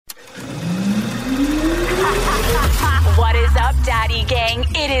Daddy Gang.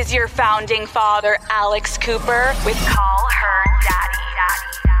 It is your founding father, Alex Cooper, with Call Her Daddy.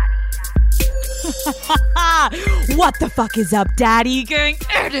 What the fuck is up, Daddy Gang?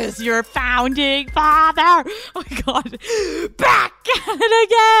 It is your founding father. Oh my God. Back at it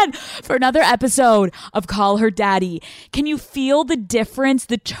again for another episode of Call Her Daddy. Can you feel the difference?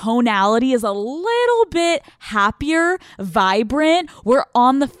 The tonality is a little bit happier, vibrant. We're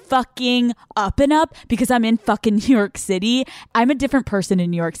on the fucking up and up because I'm in fucking New York City. I'm a different person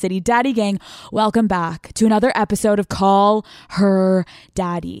in New York City. Daddy Gang, welcome back to another episode of Call Her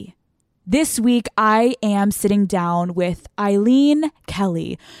Daddy. This week, I am sitting down with Eileen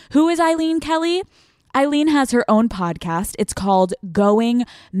Kelly. Who is Eileen Kelly? Eileen has her own podcast. It's called Going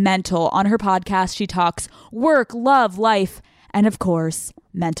Mental. On her podcast, she talks work, love, life, and of course,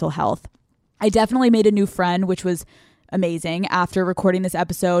 mental health. I definitely made a new friend, which was amazing after recording this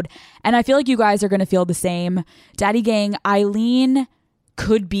episode. And I feel like you guys are going to feel the same. Daddy Gang, Eileen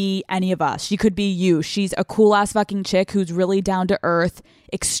could be any of us. She could be you. She's a cool ass fucking chick who's really down to earth,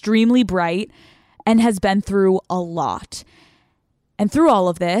 extremely bright, and has been through a lot. And through all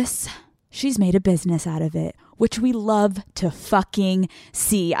of this, she's made a business out of it, which we love to fucking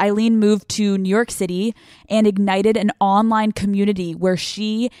see. Eileen moved to New York City and ignited an online community where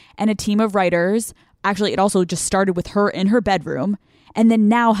she and a team of writers, actually it also just started with her in her bedroom, and then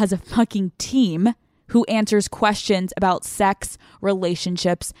now has a fucking team who answers questions about sex,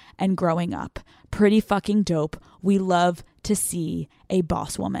 relationships, and growing up. Pretty fucking dope. We love to see a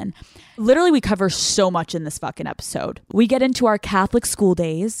boss woman. Literally, we cover so much in this fucking episode. We get into our Catholic school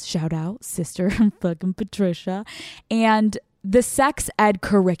days. Shout out, sister fucking Patricia. And the sex ed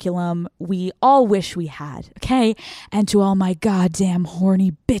curriculum we all wish we had, okay? And to all my goddamn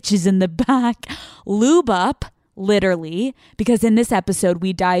horny bitches in the back, lube up. Literally, because in this episode,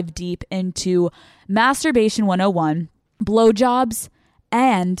 we dive deep into masturbation 101, blowjobs,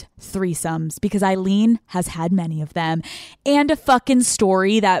 and threesomes, because Eileen has had many of them, and a fucking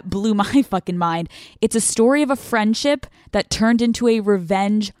story that blew my fucking mind. It's a story of a friendship that turned into a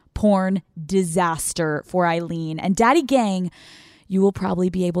revenge porn disaster for Eileen. And Daddy Gang, you will probably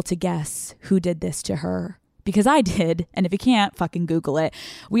be able to guess who did this to her. Because I did, and if you can't, fucking Google it.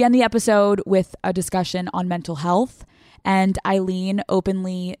 We end the episode with a discussion on mental health, and Eileen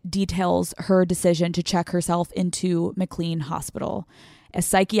openly details her decision to check herself into McLean Hospital, a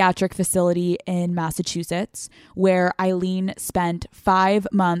psychiatric facility in Massachusetts, where Eileen spent 5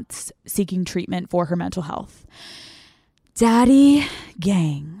 months seeking treatment for her mental health. Daddy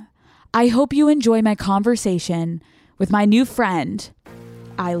Gang, I hope you enjoy my conversation with my new friend,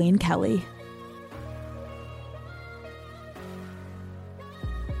 Eileen Kelly.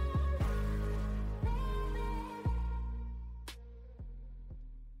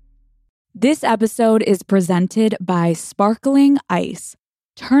 This episode is presented by Sparkling Ice.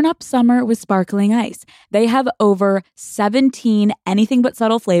 Turn up summer with Sparkling Ice. They have over 17 anything but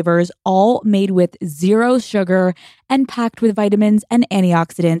subtle flavors, all made with zero sugar and packed with vitamins and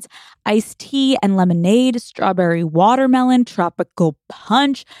antioxidants. Iced tea and lemonade, strawberry watermelon, tropical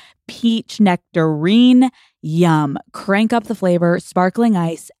punch, peach nectarine. Yum. Crank up the flavor. Sparkling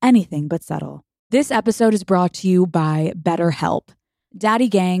Ice, anything but subtle. This episode is brought to you by BetterHelp. Daddy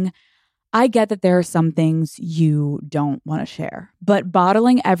Gang, I get that there are some things you don't want to share, but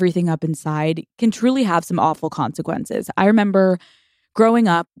bottling everything up inside can truly have some awful consequences. I remember growing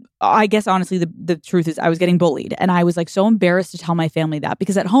up, I guess honestly, the truth is I was getting bullied, and I was like so embarrassed to tell my family that,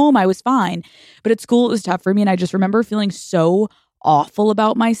 because at home I was fine, but at school it was tough for me. And I just remember feeling so awful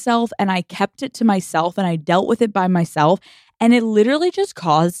about myself, and I kept it to myself and I dealt with it by myself. And it literally just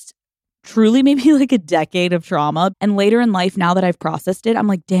caused truly maybe like a decade of trauma. And later in life, now that I've processed it, I'm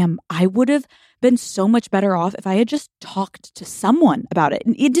like, damn, I would have been so much better off if I had just talked to someone about it.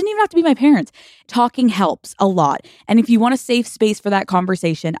 And it didn't even have to be my parents. Talking helps a lot. And if you want a safe space for that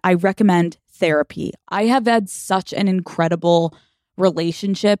conversation, I recommend therapy. I have had such an incredible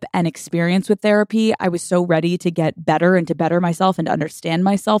relationship and experience with therapy. I was so ready to get better and to better myself and to understand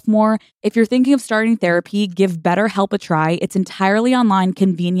myself more. If you're thinking of starting therapy, give BetterHelp a try. It's entirely online,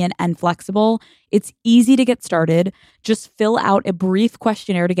 convenient, and flexible. It's easy to get started. Just fill out a brief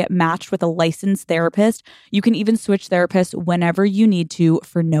questionnaire to get matched with a licensed therapist. You can even switch therapists whenever you need to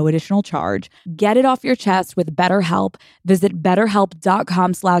for no additional charge. Get it off your chest with BetterHelp. Visit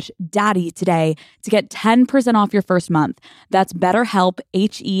betterhelp.com/daddy today to get 10% off your first month. That's BetterHelp,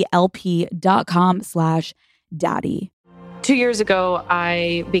 HELP.com/daddy. 2 years ago,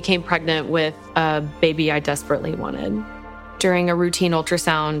 I became pregnant with a baby I desperately wanted. During a routine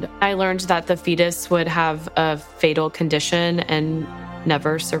ultrasound, I learned that the fetus would have a fatal condition and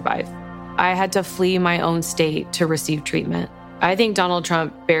never survive. I had to flee my own state to receive treatment. I think Donald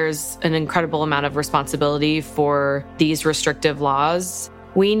Trump bears an incredible amount of responsibility for these restrictive laws.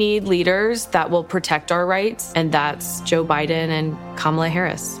 We need leaders that will protect our rights, and that's Joe Biden and Kamala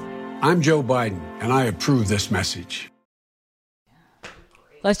Harris. I'm Joe Biden, and I approve this message.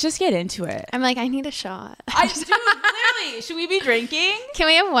 Let's just get into it. I'm like, I need a shot. Literally, should we be drinking? Can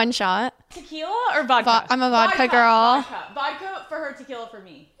we have one shot? Tequila or vodka? I'm a vodka girl. Vodka for her, tequila for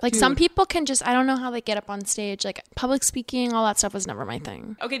me. Like, some people can just, I don't know how they get up on stage. Like, public speaking, all that stuff was never my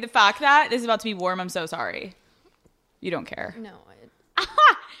thing. Okay, the fact that this is about to be warm, I'm so sorry. You don't care. No.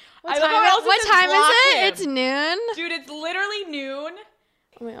 What time is it? It's noon. Dude, it's literally noon.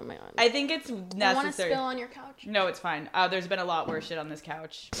 Oh my god. I think it's necessary. I want to spill on your couch. No, it's fine. There's been a lot worse shit on this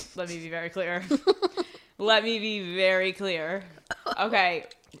couch. Let me be very clear. Let me be very clear. Okay,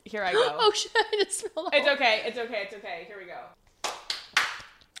 here I go. Oh shit, I just spilled. It's okay. Here we go.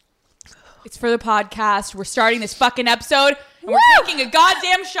 It's for the podcast. We're starting this fucking episode, and we're taking a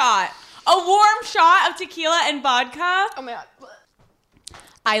goddamn shot. A warm shot of tequila and vodka. Oh my god.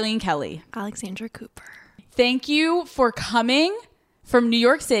 Eileen Kelly. Alexandra Cooper. Thank you for coming from New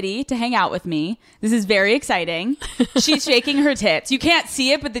York City to hang out with me. This is very exciting. She's shaking her tits. You can't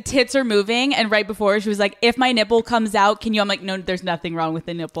see it, but the tits are moving. And right before, she was like, if my nipple comes out, can you? I'm like, no, there's nothing wrong with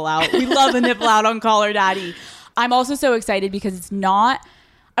the nipple out. We love the nipple out on Call Her Daddy. I'm also so excited because it's not,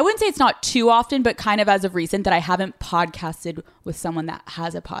 I wouldn't say it's not too often, but kind of as of recent that I haven't podcasted with someone that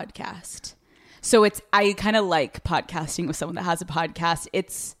has a podcast. So I kind of like podcasting with someone that has a podcast.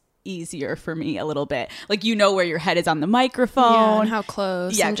 It's easier for me a little bit. Like, you know where your head is on the microphone. Yeah, and how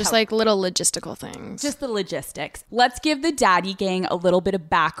close. Yeah, and just like little logistical things. Just the logistics. Let's give the Daddy Gang a little bit of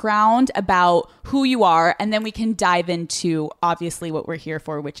background about who you are, and then we can dive into obviously what we're here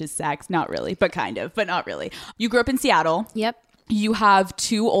for, which is sex. Not really, but kind of, but not really. You grew up in Seattle. Yep. You have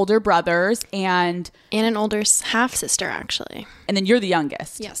 2 older brothers and an older half sister, actually. And then you're the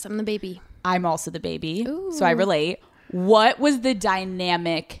youngest. Yes, I'm the baby. I'm also the baby. Ooh. So I relate. What was the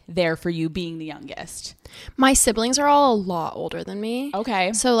dynamic there for you being the youngest? My siblings are all a lot older than me.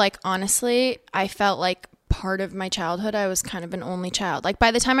 Okay. So like, honestly, I felt like part of my childhood, I was kind of an only child. Like,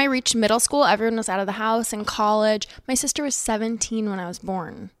 by the time I reached middle school, everyone was out of the house and college. My sister was 17 when I was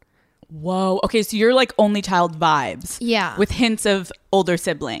born. Whoa. Okay, so you're like only child vibes. Yeah. With hints of older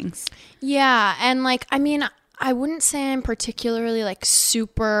siblings. Yeah. And like, I mean, I wouldn't say I'm particularly like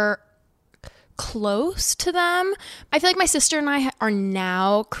super close to them. I feel like my sister and I are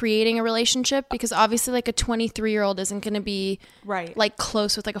now creating a relationship because obviously like a 23-year-old isn't going to be right like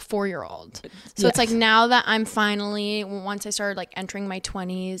close with like a 4-year-old. So yes. It's like now that I'm finally, once I started like entering my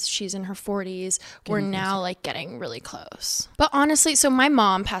 20s, she's in her 40s, we're now like getting really close. But honestly, so my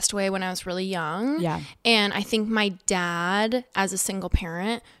mom passed away when I was really young. Yeah. And I think my dad, as a single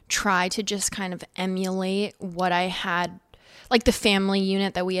parent, tried to just kind of emulate what I had, like the family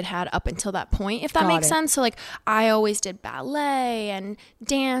unit that we had up until that point, if that makes sense. So like I always did ballet and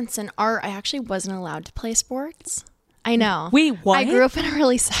dance and art. I actually wasn't allowed to play sports. I know. Wait, what? I grew up in a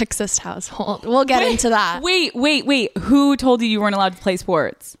really sexist household. We'll get into that. Wait. Who told you weren't allowed to play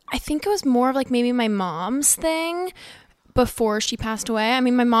sports? I think it was more of like maybe my mom's thing before she passed away. I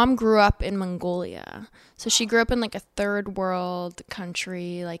mean, my mom grew up in Mongolia. So she grew up in like a third world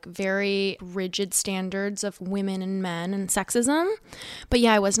country, like very rigid standards of women and men and sexism. But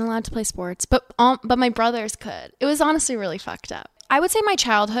yeah, I wasn't allowed to play sports, but my brothers could. It was honestly really fucked up. I would say my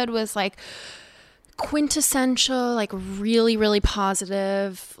childhood was like quintessential, like really, really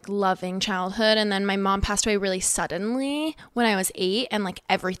positive, loving childhood. And then my mom passed away really suddenly when I was 8, and like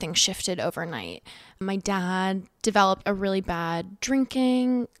everything shifted overnight. My dad developed a really bad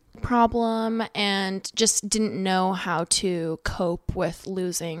drinking problem and just didn't know how to cope with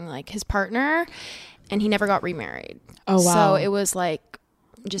losing like his partner, and he never got remarried. Oh wow. So it was like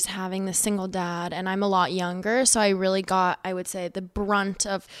just having this single dad, and I'm a lot younger, so I really got, I would say, the brunt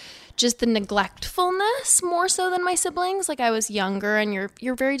of just the neglectfulness more so than my siblings. Like I was younger, and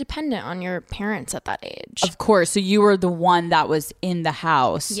you're very dependent on your parents at that age. Of course. So you were the one that was in the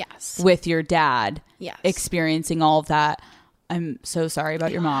house. Yes. With your dad. Yes. Experiencing all of that. I'm so sorry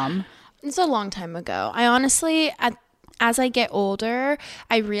about your mom. It's a long time ago. I honestly, as I get older,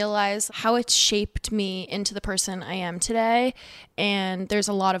 I realize how it's shaped me into the person I am today. And there's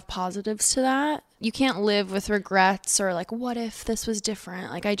a lot of positives to that. You can't live with regrets or like, what if this was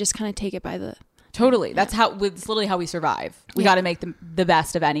different? Like I just kind of take it by the... Totally. That's it's literally how we survive. We got to make the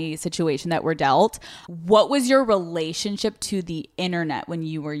best of any situation that we're dealt. What was your relationship to the internet when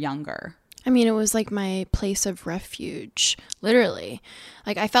you were younger? I mean, it was like my place of refuge, literally.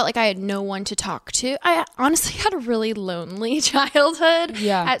 Like, I felt like I had no one to talk to. I honestly had a really lonely childhood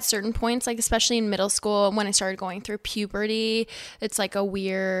at certain points, like especially in middle school when I started going through puberty. It's like a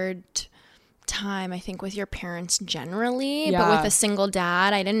weird time, I think, with your parents generally, but with a single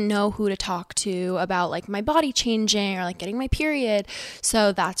dad, I didn't know who to talk to about like my body changing or like getting my period.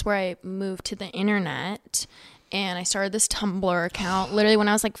 So that's where I moved to the internet. And I started this Tumblr account literally when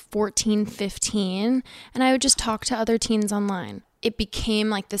I was like 14, 15. And I would just talk to other teens online. It became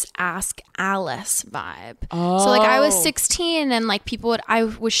like this Ask Alice vibe. So like I was 16 and like I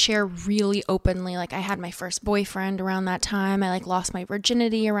would share really openly. Like I had my first boyfriend around that time. I like lost my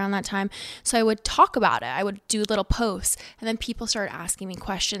virginity around that time. So I would talk about it. I would do little posts and then people started asking me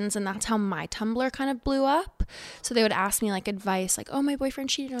questions, and that's how my Tumblr kind of blew up. So they would ask me like advice, like, oh, my boyfriend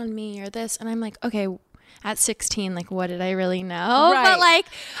cheated on me or this. And I'm like, okay, at 16, like, what did I really know? Right. But like,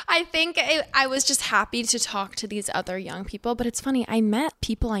 I think I was just happy to talk to these other young people. But it's funny, I met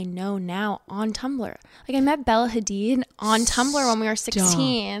people I know now on Tumblr. Like I met Bella Hadid on Tumblr when we were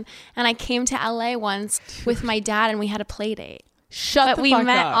 16. And I came to LA once with my dad and we had a play date. But we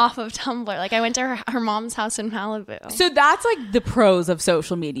met off of Tumblr. Like I went to her mom's house in Malibu. So that's like the pros of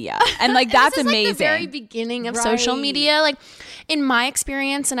social media. And like that's this is amazing. Like the very beginning of social media. Like in my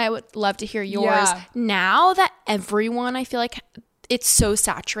experience, and I would love to hear yours, now that everyone, I feel like it's so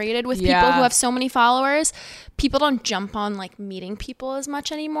saturated with people who have so many followers, people don't jump on like meeting people as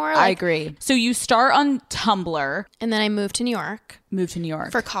much anymore. Like, I agree. So you start on Tumblr. And then I moved to New York.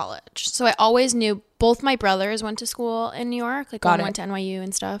 For college. So I always knew both my brothers went to school in New York. Like one went to NYU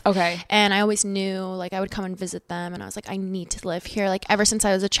and stuff. Okay. And I always knew like I would come and visit them. And I was like, I need to live here. Like ever since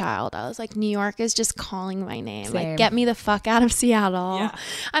I was a child, I was like, New York is just calling my name. Same. Like get me the fuck out of Seattle. Yeah.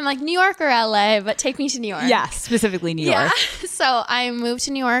 I'm like New York or LA, but take me to New York. Yeah, specifically New York. Yeah. So I moved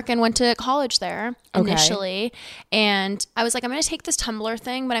to New York and went to college there initially. And I was like, I'm going to take this Tumblr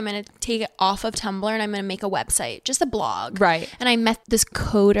thing, but I'm going to take it off of Tumblr and I'm going to make a website, just a blog. Right. And I met this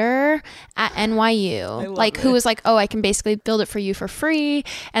coder at NYU, like who was like, oh, I can basically build it for you for free.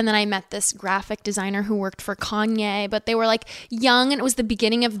 And then I met this graphic designer who worked for Kanye, but they were like young and it was the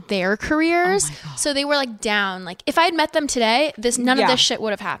beginning of their careers. So they were like down. Like if I had met them today, none of this shit would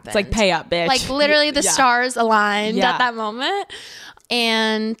have happened. It's like pay up, bitch. Like literally the stars aligned at that moment.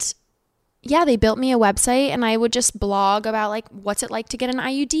 And yeah, they built me a website and I would just blog about like what's it like to get an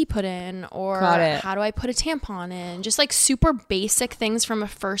IUD put in, or how do I put a tampon in, just like super basic things from a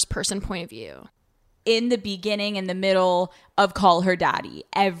first person point of view. In the beginning, in the middle of Call Her Daddy,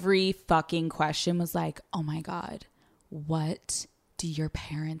 every fucking question was like, oh my God, what do your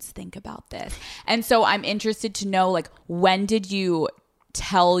parents think about this? And so I'm interested to know, like, when did you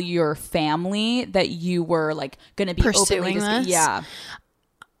tell your family that you were like going to be pursuing this? Yeah.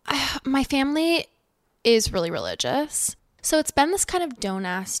 My family is really religious. So it's been this kind of don't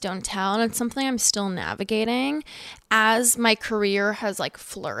ask, don't tell. And it's something I'm still navigating as my career has like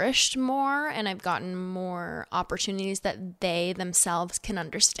flourished more and I've gotten more opportunities that they themselves can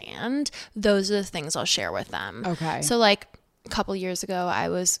understand. Those are the things I'll share with them. Okay. So like a couple years ago, I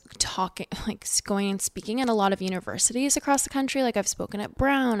was going and speaking at a lot of universities across the country. Like I've spoken at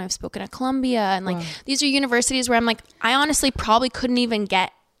Brown, I've spoken at Columbia. And like these are universities where I'm like, I honestly probably couldn't even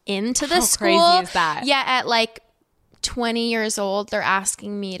get into this school. How crazy is that? Yeah, at like 20 years old, they're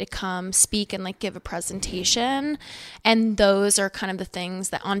asking me to come speak and like give a presentation. And those are kind of the things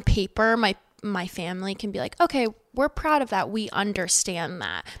that on paper, my family can be like, okay, we're proud of that. We understand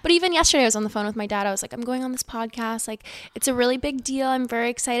that. But even yesterday I was on the phone with my dad. I was like, I'm going on this podcast. Like it's a really big deal. I'm very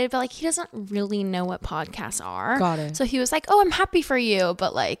excited. But like he doesn't really know what podcasts are. Got it. So he was like, oh, I'm happy for you.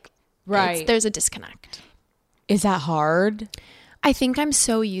 But like, there's a disconnect. Is that hard? I think I'm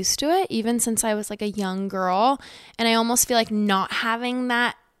so used to it, even since I was like a young girl. And I almost feel like not having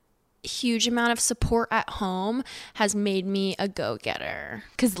that huge amount of support at home has made me a go-getter.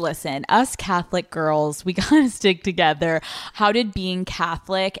 Because listen, us Catholic girls, we gotta stick together. How did being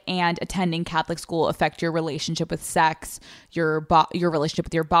Catholic and attending Catholic school affect your relationship with sex, your relationship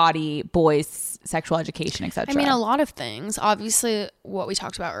with your body, boys, sexual education, etc.? I mean, a lot of things. Obviously, what we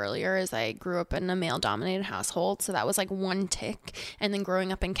talked about earlier is I grew up in a male-dominated household, so that was like one tick. And then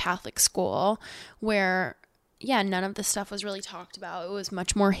growing up in Catholic school where none of this stuff was really talked about. It was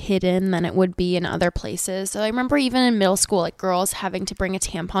much more hidden than it would be in other places. So I remember even in middle school, like girls having to bring a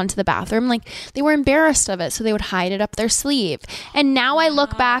tampon to the bathroom, like they were embarrassed of it. So they would hide it up their sleeve. And now I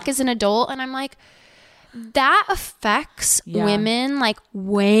look back as an adult and I'm like, that affects women like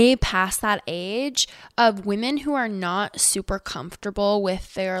way past that age, of women who are not super comfortable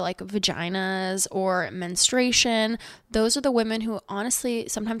with their like vaginas or menstruation. Those are the women who honestly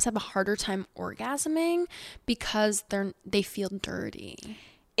sometimes have a harder time orgasming because they feel dirty.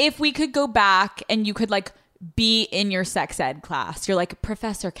 If we could go back and you could like be in your sex ed class, you're like,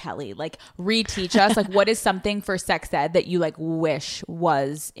 Professor Kelly, like reteach us, like what is something for sex ed that you like wish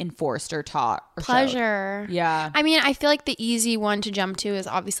was enforced or taught or pleasure showed? Yeah. I mean, I feel like the easy one to jump to is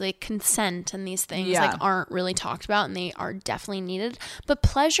obviously consent, and these things like aren't really talked about, and they are definitely needed, but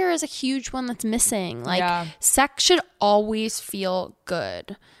pleasure is a huge one that's missing. Like sex should always feel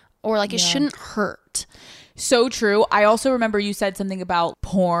good, or like it shouldn't hurt. So true. I also remember you said something about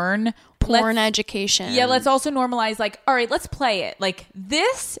porn education. Yeah, let's also normalize like, all right, let's play it. Like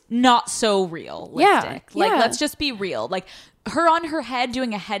this, not so realistic. Like let's just be real. Like her on her head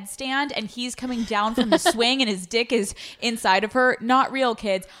doing a headstand and he's coming down from the swing and his dick is inside of her. Not real,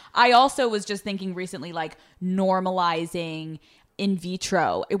 kids. I also was just thinking recently, like normalizing in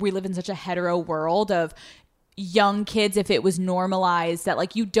vitro. We live in such a hetero world of young kids. If it was normalized that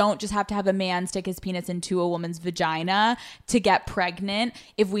like you don't just have to have a man stick his penis into a woman's vagina to get pregnant,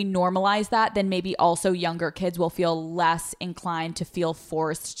 if we normalize that, then maybe also younger kids will feel less inclined to feel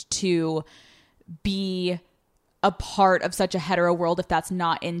forced to be a part of such a hetero world if that's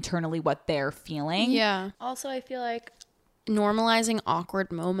not internally what they're feeling. Yeah. Also, I feel like normalizing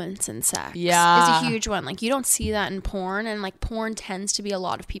awkward moments in sex is a huge one. Like you don't see that in porn, and like porn tends to be a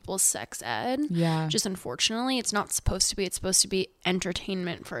lot of people's sex ed. Yeah. Just unfortunately, it's not supposed to be. It's supposed to be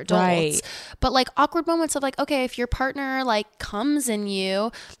entertainment for adults. Right. But like awkward moments of like, okay, if your partner like comes in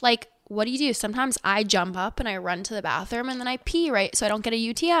you, like what do? Sometimes I jump up and I run to the bathroom and then I pee, right? So I don't get a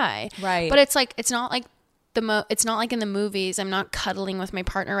UTI. Right. But it's like, it's not like it's not like in the movies. I'm not cuddling with my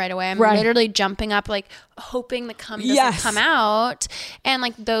partner right away. I'm literally jumping up, like hoping the cum doesn't come out. And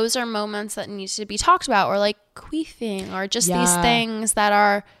like those are moments that need to be talked about, or like queefing, or just these things that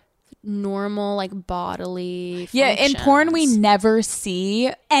are normal, like bodily functions. In porn we never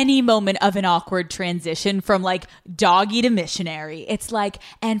see any moment of an awkward transition from like doggy to missionary. It's like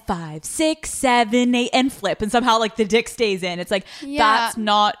and 5, 6, 7, 8 and flip, and somehow like the dick stays in. It's like that's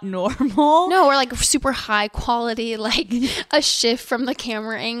not normal. No, or like super high quality, like a shift from the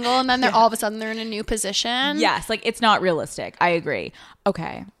camera angle, and then they're all of a sudden they're in a new position. Yes, like it's not realistic. I agree.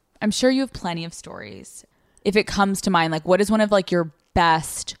 Okay, I'm sure you have plenty of stories. If it comes to mind, like what is one of like your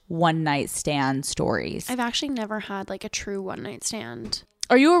best one night stand stories? I've actually never had like a true one night stand.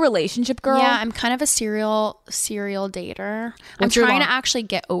 Are you a relationship girl? Yeah, I'm kind of a serial dater. I'm trying to actually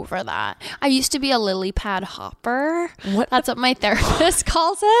get over that. I used to be a lily pad hopper. That's what my therapist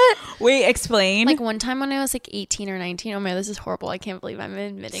calls it. Wait, explain. Like one time when I was like 18 or 19. Oh man, this is horrible. I can't believe I'm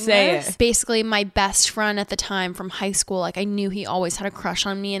admitting this. Basically, my best friend at the time from high school, like I knew he always had a crush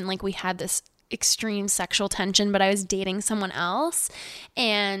on me, and like we had this extreme sexual tension, but I was dating someone else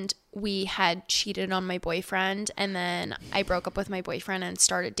and we had cheated on my boyfriend, and then I broke up with my boyfriend and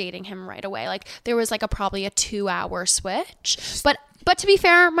started dating him right away. Like there was like probably a 2-hour switch, but to be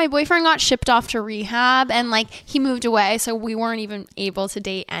fair, my boyfriend got shipped off to rehab and like he moved away, so we weren't even able to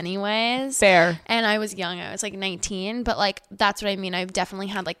date anyways. Fair. And I was young. I was like 19, but like that's what I mean. I've definitely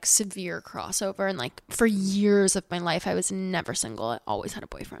had like severe crossover, and like for years of my life I was never single. I always had a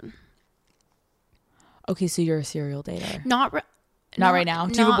boyfriend. Okay, so you're a serial dater. Not right now.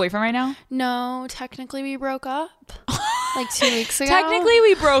 Do you have a boyfriend right now? No, technically we broke up like 2 weeks ago. Technically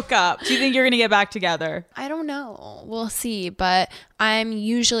we broke up. Do you think you're going to get back together? I don't know. We'll see. But I'm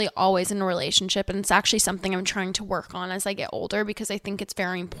usually always in a relationship, and it's actually something I'm trying to work on as I get older, because I think it's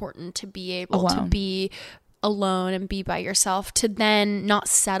very important to be able to be alone and be by yourself, to then not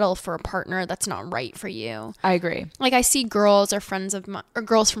settle for a partner that's not right for you. I agree. Like I see girls or friends of mine, or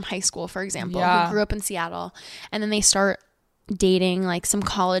girls from high school, for example, who grew up in Seattle, and then they start dating like some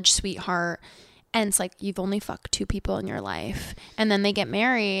college sweetheart, and it's like you've only fucked 2 people in your life, and then they get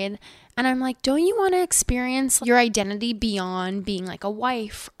married, and I'm like, don't you want to experience your identity beyond being like a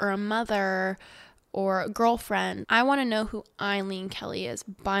wife or a mother or a girlfriend? I want to know who Eileen Kelly is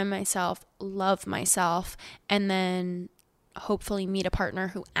by myself, love myself, and then hopefully meet a partner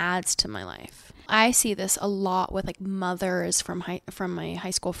who adds to my life. I see this a lot with like mothers from my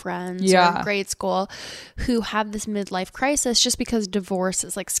high school friends or grade school who have this midlife crisis just because divorce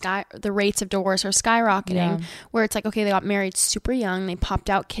is like the rates of divorce are skyrocketing, where it's like, okay, they got married super young, they popped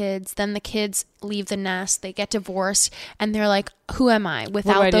out kids, then the kids leave the nest, they get divorced, and they're like, who am I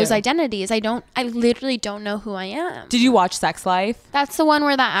without those identities? I literally don't know who I am. Did you watch Sex Life? That's the one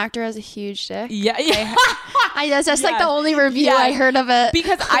where that actor has a huge dick. Yeah. I That's just like the only review I heard of it.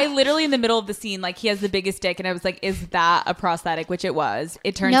 Because I literally in the middle of the scene, like he has the biggest dick and I was like, is that a prosthetic? Which it was.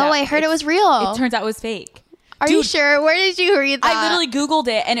 It turns out. No, I heard it was real. It turns out it was fake. Are you sure? Where did you read that? I literally Googled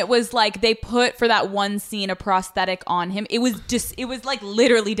it and it was like they put for that one scene a prosthetic on him. It was like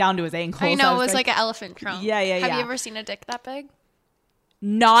literally down to his ankles. I know, it was like an elephant trunk. Yeah. Have you ever seen a dick that big?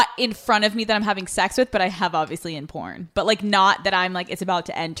 Not in front of me that I'm having sex with, but I have obviously in porn. But like not that I'm like it's about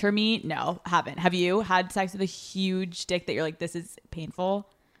to enter me. No, haven't. Have you had sex with a huge dick that you're like, this is painful?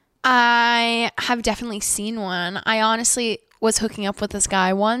 I have definitely seen one. I honestly was hooking up with this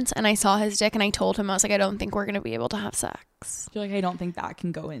guy once and I saw his dick and I told him, I was like, I don't think we're going to be able to have sex. You're like, I don't think that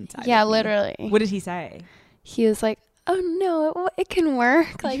can go inside. Yeah, of me. Literally. What did he say? He was like, oh no, it can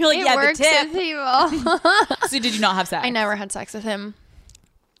work. Like, You're like, it yeah, works the tip. with people. So did you not have sex? I never had sex with him.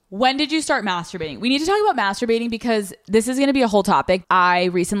 When did you start masturbating? We need to talk about masturbating because this is going to be a whole topic. I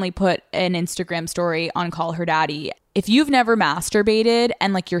recently put an Instagram story on Call Her Daddy. If you've never masturbated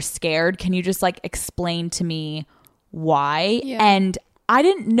and like you're scared, can you just like explain to me why? Yeah. And I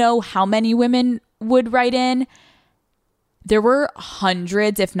didn't know how many women would write in. There were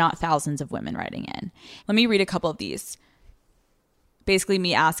hundreds, if not thousands of women writing in. Let me read a couple of these. Basically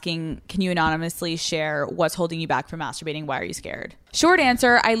me asking, can you anonymously share what's holding you back from masturbating? Why are you scared? Short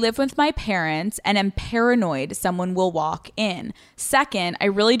answer, I live with my parents and am paranoid someone will walk in. Second, I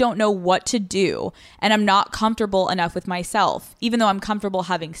really don't know what to do and I'm not comfortable enough with myself. Even though I'm comfortable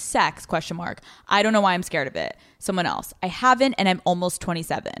having sex, ? I don't know why I'm scared of it. Someone else, I haven't and I'm almost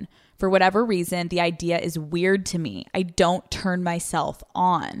 27. For whatever reason, the idea is weird to me. I don't turn myself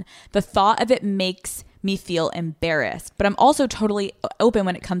on. The thought of it makes me feel embarrassed, but I'm also totally open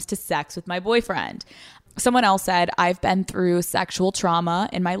when it comes to sex with my boyfriend. Someone else said, I've been through sexual trauma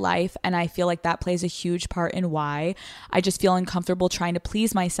in my life and I feel like that plays a huge part in why I just feel uncomfortable trying to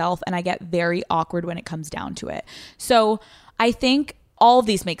please myself and I get very awkward when it comes down to it. So I think all of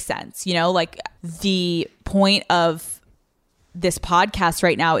these make sense. You know, like the point of this podcast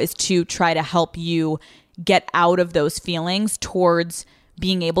right now is to try to help you get out of those feelings towards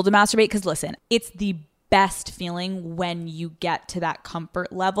being able to masturbate. Because listen, it's the best feeling when you get to that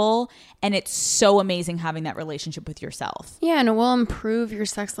comfort level, and it's so amazing having that relationship with yourself. Yeah, and it will improve your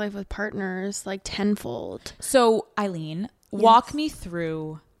sex life with partners like tenfold. So Eileen, walk me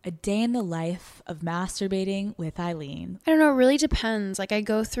through a day in the life of masturbating with Eileen. I don't know, it really depends. Like I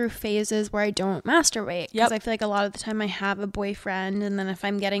go through phases where I don't masturbate because I feel like a lot of the time I have a boyfriend, and then if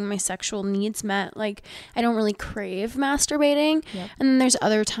I'm getting my sexual needs met, like I don't really crave masturbating. And then there's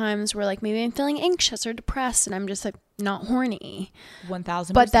other times where like maybe I'm feeling anxious or depressed and I'm just like not horny.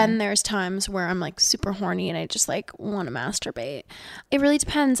 1000%. But then there's times where I'm like super horny and I just like want to masturbate. It really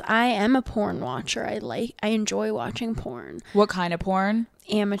depends. I am a porn watcher. I enjoy watching porn. What kind of porn?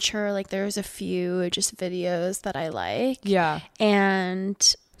 Amateur, like there's a few just videos that I like. Yeah.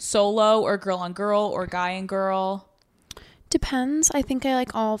 And solo or girl on girl or guy and girl? Depends. I think I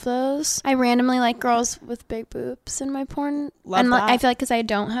like all of those. I randomly like girls with big boobs in my porn. Love and that. I feel like because I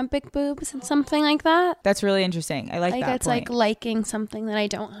don't have big boobs, it's something like that. That's really interesting. I like that it's point. like liking something that I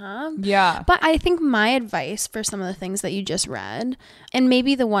don't have. Yeah. But I think my advice for some of the things that you just read, and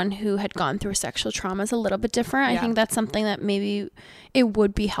maybe the one who had gone through sexual trauma is a little bit different. Yeah. I think that's something that maybe it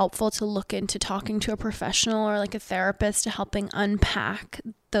would be helpful to look into talking to a professional or like a therapist to helping unpack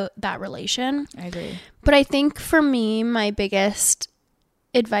that relation. I agree. But I think for me, my biggest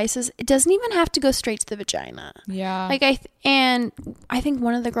advice is it doesn't even have to go straight to the vagina. Yeah. Like I think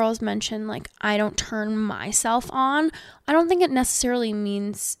one of the girls mentioned like I don't turn myself on. I don't think it necessarily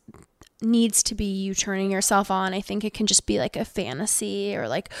needs to be you turning yourself on. I think it can just be like a fantasy or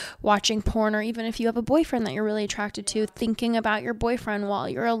like watching porn, or even if you have a boyfriend that you're really attracted to, thinking about your boyfriend while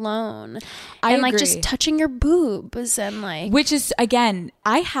you're alone. I and like agree. just touching your boobs and like, which is, again,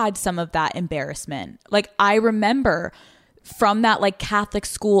 I had some of that embarrassment. Like I remember from that like Catholic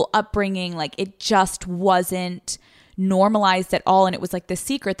school upbringing, like it just wasn't normalized at all, and it was like the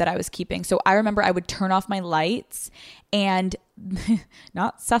secret that I was keeping. So I remember I would turn off my lights and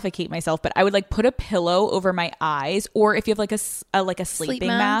not suffocate myself, but I would like put a pillow over my eyes, or if you have like a sleeping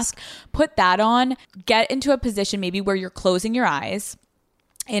mask, put that on, get into a position maybe where you're closing your eyes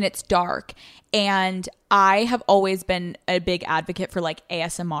and it's dark. And I have always been a big advocate for like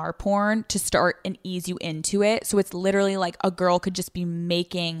ASMR porn to start and ease you into it. So it's literally like a girl could just be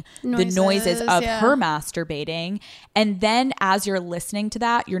making the noises of her masturbating. And then as you're listening to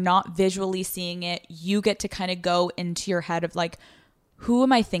that, you're not visually seeing it. You get to kind of go into your head of like, who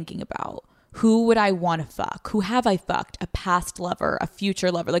am I thinking about? Who would I want to fuck? Who have I fucked? A past lover, a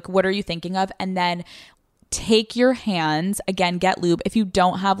future lover? Like, what are you thinking of? And then take your hands, again, get lube. If you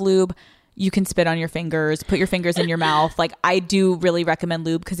don't have lube, You can spit on your fingers, put your fingers in your mouth. Like, I do really recommend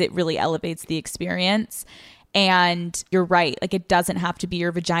lube because it really elevates the experience. And you're right. Like, it doesn't have to be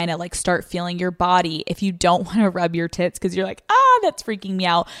your vagina. Like, start feeling your body. If you don't want to rub your tits because you're like, that's freaking me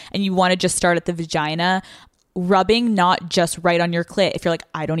out, and you want to just start at the vagina, rubbing not just right on your clit. If you're like,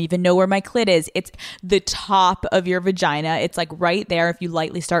 I don't even know where my clit is, it's the top of your vagina. It's like right there. If you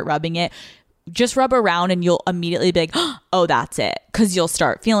lightly start rubbing it, just rub around and you'll immediately be like, oh, that's it, because you'll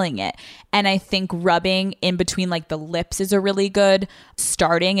start feeling it. And I think rubbing in between like the lips is a really good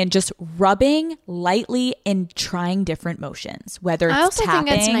starting, and just rubbing lightly and trying different motions, whether it's I also tapping.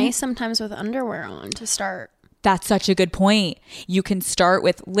 think it's nice sometimes with underwear on to start. That's such a good point. You can start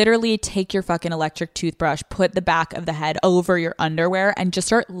with literally take your fucking electric toothbrush, put the back of the head over your underwear, and just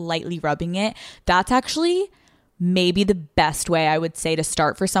start lightly rubbing it. That's actually maybe the best way I would say to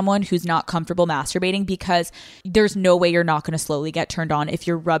start for someone who's not comfortable masturbating, because there's no way you're not going to slowly get turned on if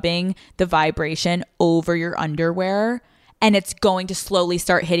you're rubbing the vibration over your underwear. And it's going to slowly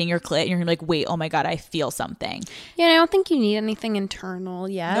start hitting your clit. And you're like, wait, oh my God, I feel something. Yeah, I don't think you need anything internal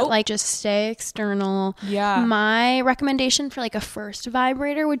yet. Nope. Like, just stay external. Yeah. My recommendation for like a first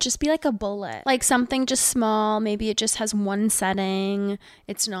vibrator would just be like a bullet. Like something just small. Maybe it just has one setting.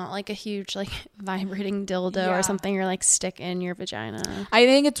 It's not like a huge like vibrating dildo or something you're like stick in your vagina. I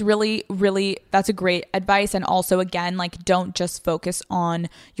think it's really, really, that's a great advice. And also, again, like, don't just focus on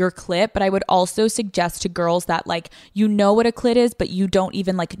your clit, but I would also suggest to girls that, like, you know what a clit is, but you don't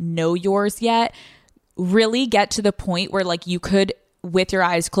even like know yours yet. Really get to the point where like you could, with your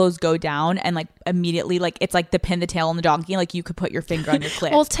eyes closed, go down and like immediately, like, it's like the pin the tail on the donkey. Like, you could put your finger on your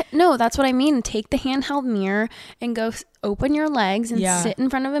clit. Well, no, that's what I mean. Take the handheld mirror and go open your legs and sit in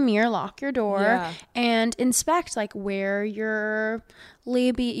front of a mirror, lock your door, and inspect like where your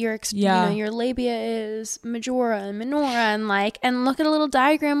labia, your labia is, majora and minora, and look at a little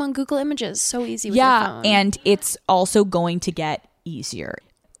diagram on Google Images. So easy with your phone. And it's also going to get easier.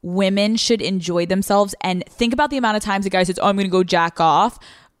 Women should enjoy themselves, and think about the amount of times a guy says, oh, I'm going to go jack off.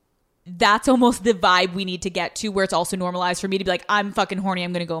 That's almost the vibe we need to get to, where it's also normalized for me to be like, I'm fucking horny,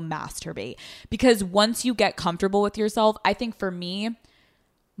 I'm going to go masturbate. Because once you get comfortable with yourself, I think for me,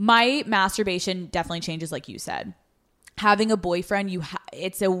 my masturbation definitely changes, like you said. Having a boyfriend,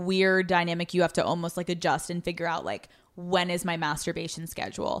 it's a weird dynamic. You have to almost like adjust and figure out like, when is my masturbation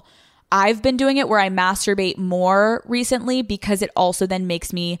schedule? I've been doing it where I masturbate more recently because it also then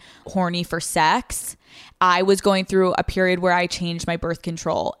makes me horny for sex. I was going through a period where I changed my birth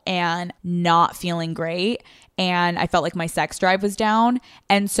control and not feeling great. And I felt like my sex drive was down.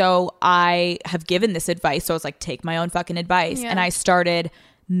 And so I have given this advice. So I was like, take my own fucking advice. And I started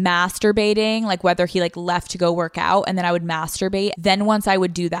masturbating, like whether he like left to go work out, and then I would masturbate. Then once I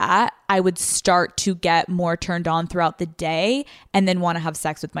would do that, I would start to get more turned on throughout the day and then want to have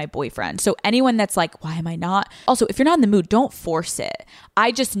sex with my boyfriend. So anyone that's like, why am I not? Also, if you're not in the mood, don't force it.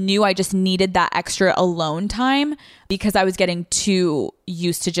 I just knew I just needed that extra alone time because I was getting too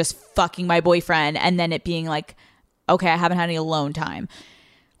used to just fucking my boyfriend and then it being like, okay, I haven't had any alone time.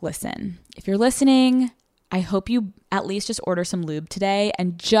 Listen, if you're listening, I hope you at least just order some lube today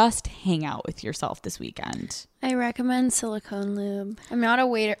and just hang out with yourself this weekend. I recommend silicone lube. I'm not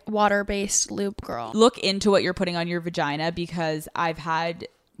a water-based lube girl. Look into what you're putting on your vagina, because I've had,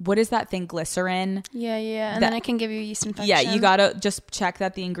 what is that thing, glycerin? Yeah. And then it can give you yeast infection. Yeah, you gotta just check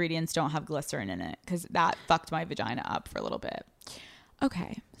that the ingredients don't have glycerin in it, because that fucked my vagina up for a little bit.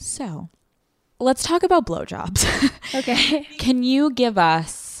 Okay, so let's talk about blowjobs. Okay. Can you give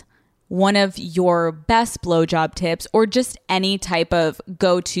us one of your best blowjob tips, or just any type of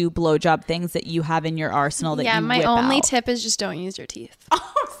go-to blowjob things that you have in your arsenal that you whip out? Yeah, my only tip is just don't use your teeth.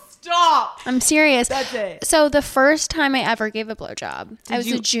 Oh, stop. I'm serious. That's it. So the first time I ever gave a blowjob, I was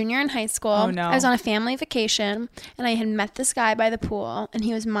a junior in high school. Oh, no. I was on a family vacation, and I had met this guy by the pool, and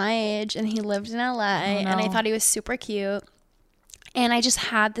he was my age, and he lived in LA, and I thought he was super cute. And I just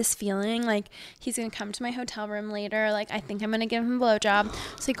had this feeling like he's going to come to my hotel room later. Like, I think I'm going to give him a blowjob.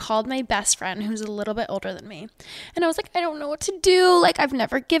 So I called my best friend, who's a little bit older than me. And I was like, I don't know what to do. Like, I've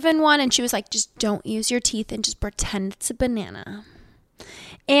never given one. And she was like, just don't use your teeth and just pretend it's a banana.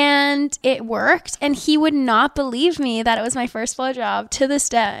 And it worked. And he would not believe me that it was my first blowjob to this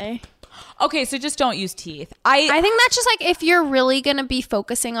day. Okay, so just don't use teeth. I think that's just like if you're really going to be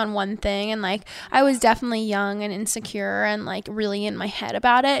focusing on one thing, and like I was definitely young and insecure and like really in my head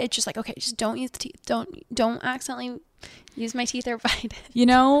about it. It's just like, okay, just don't use the teeth. Don't accidentally use my teeth or bite it. You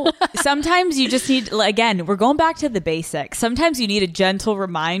know, sometimes you just need, again, we're going back to the basics. Sometimes you need a gentle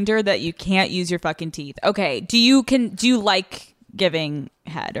reminder that you can't use your fucking teeth. Okay, do you like giving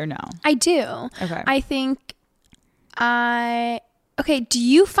head or no? I do. Okay. I think Okay, do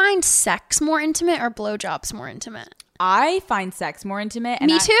you find sex more intimate or blowjobs more intimate? I find sex more intimate.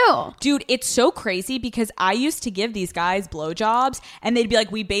 Me too. Dude, it's so crazy because I used to give these guys blowjobs and they'd be like,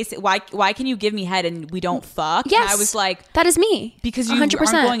 why can you give me head and we don't fuck? Yes. And I was like, that is me. Because you 100%.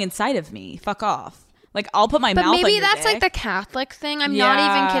 aren't going inside of me. Fuck off. Like, I'll put my but mouth on maybe your that's dick. like the Catholic thing. I'm not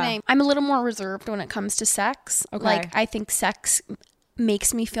even kidding. I'm a little more reserved when it comes to sex. Okay. Like, I think sex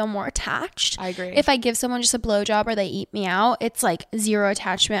makes me feel more attached. I agree. If I give someone just a blowjob or they eat me out, it's like zero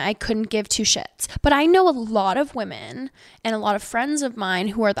attachment. I couldn't give two shits. But I know a lot of women and a lot of friends of mine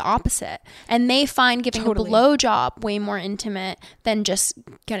who are the opposite, and they find giving a blowjob way more intimate than just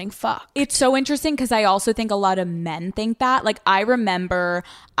getting fucked. It's so interesting because I also think a lot of men think that. Like, I remember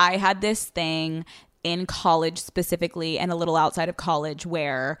I had this thing in college specifically and a little outside of college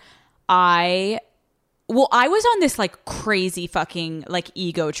where I was on this like crazy fucking like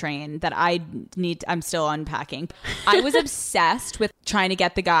ego train that I'm still unpacking. I was obsessed with trying to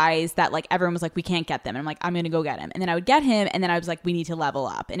get the guys that like everyone was like, we can't get them. And I'm like, I'm going to go get him. And then I would get him. And then I was like, we need to level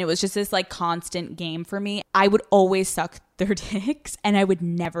up. And it was just this like constant game for me. I would always suck their dicks and I would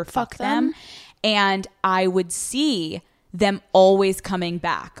never fuck them. And I would see them always coming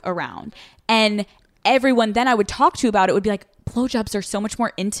back around. And everyone then I would talk to about it would be like, blowjobs are so much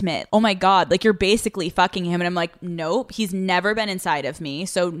more intimate. Oh my God. Like, you're basically fucking him. And I'm like, nope, he's never been inside of me.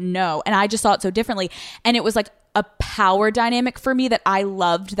 So no. And I just saw it so differently. And it was like a power dynamic for me that I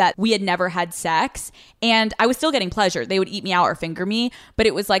loved, that we had never had sex and I was still getting pleasure. They would eat me out or finger me, but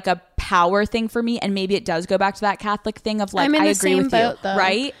it was like a power thing for me. And maybe it does go back to that Catholic thing of like, I'm in I the agree same with boat, you, though.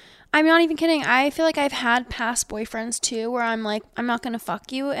 right? I'm not even kidding. I feel like I've had past boyfriends too where I'm like, I'm not going to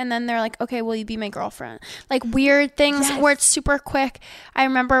fuck you. And then they're like, okay, will you be my girlfriend? Like weird things where it's super quick. I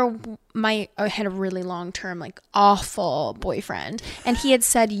remember I had a really long term, like awful boyfriend. And he had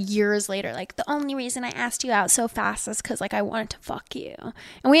said years later, like, the only reason I asked you out so fast is because like I wanted to fuck you.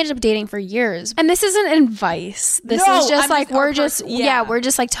 And we ended up dating for years. And this isn't advice. This is just like, we're just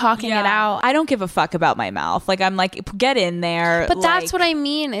like talking it out. I don't give a fuck about my mouth. Like, I'm like, get in there. But like, that's what I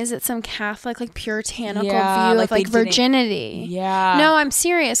mean. Is it some Catholic, like puritanical view like of like virginity? Yeah. No, I'm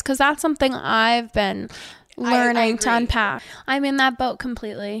serious because that's something I've been learning to unpack. I'm in that boat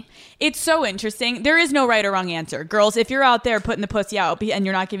completely. It's so interesting. There is no right or wrong answer. Girls, if you're out there putting the pussy out and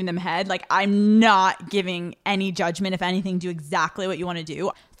you're not giving them head, like, I'm not giving any judgment. If anything, do exactly what you want to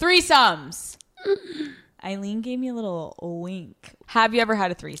do. Threesomes. Eileen gave me a little wink. Have you ever had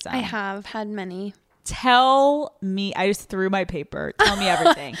a threesome? I have had many. Tell me. I just threw my paper. Tell me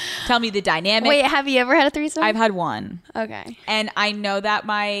everything. Tell me the dynamic. Wait, have you ever had a threesome? I've had one. Okay. And I know that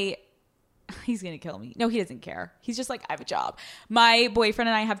he's going to kill me. No, he doesn't care. He's just like, I have a job. My boyfriend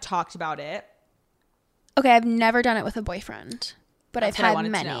and I have talked about it. Okay, I've never done it with a boyfriend, but That's I've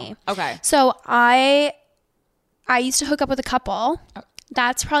had many. Okay. So I used to hook up with a couple.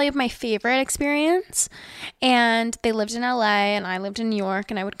 That's probably my favorite experience. And they lived in LA and I lived in New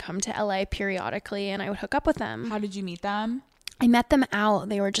York, and I would come to LA periodically and I would hook up with them. How did you meet them? I met them out.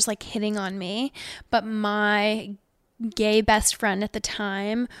 They were just like hitting on me. But my gay best friend at the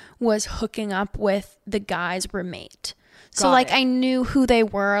time was hooking up with the guy's roommate. So like I knew who they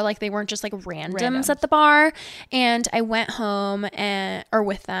were. Like they weren't just like randoms at the bar. And I went home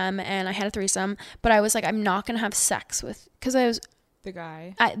with them and I had a threesome. But I was like, I'm not going to have sex with the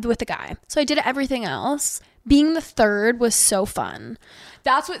guy. So I did everything else. Being the third was so fun.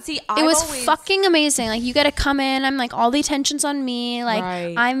 That's what, it was fucking amazing. Like, you got to come in. I'm like, all the attention's on me. Like,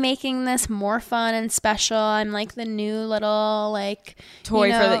 I'm making this more fun and special. I'm like the new little, like,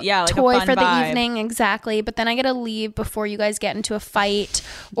 toy for the evening. Exactly. But then I got to leave before you guys get into a fight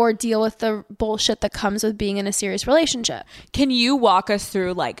or deal with the bullshit that comes with being in a serious relationship. Can you walk us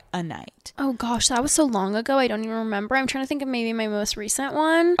through like a night? Oh gosh, that was so long ago. I don't even remember. I'm trying to think of maybe my most recent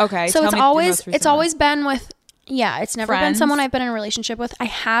one. Okay. So it's always been with, it's never been someone I've been in a relationship with. I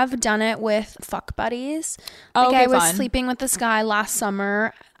have done it with fuck buddies. I was sleeping with this guy last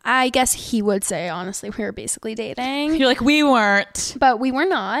summer. I guess he would say, honestly, we were basically dating. You're like, we weren't. But we were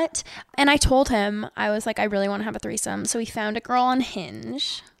not. And I told him, I was like, I really want to have a threesome. So he found a girl on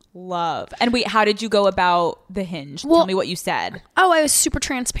Hinge. Love. And wait, how did you go about the Hinge? Tell me what you said. Oh, I was super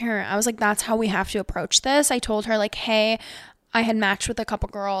transparent. I was like, that's how we have to approach this. I told her like, hey, I had matched with a couple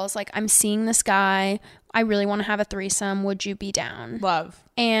girls. Like, I'm seeing this guy. I really want to have a threesome. Would you be down? Love.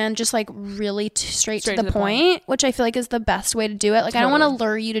 And just like really straight to the point, which I feel like is the best way to do it. Like, I don't want to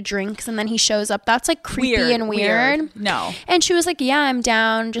lure you to drinks and then he shows up. That's like creepy and weird. No. And she was like, yeah, I'm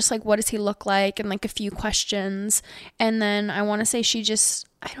down. Just like, what does he look like? And like a few questions. And then I want to say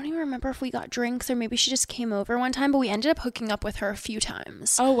I don't even remember if we got drinks or maybe she just came over one time, but we ended up hooking up with her a few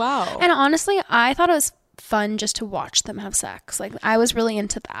times. Oh, wow. And honestly, I thought it was fun just to watch them have sex. Like I was really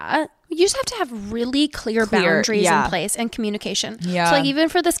into that. You just have to have really clear boundaries in place and communication. Yeah. So like even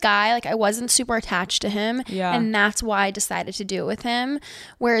for this guy, like I wasn't super attached to him, and that's why I decided to do it with him.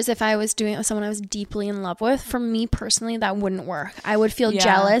 Whereas if I was doing it with someone I was deeply in love with, for me personally, that wouldn't work. I would feel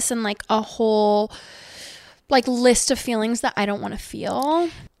jealous and like a whole like list of feelings that I don't want to feel.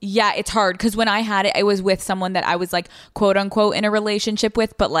 Yeah, it's hard because when I had it, I was with someone that I was like quote unquote in a relationship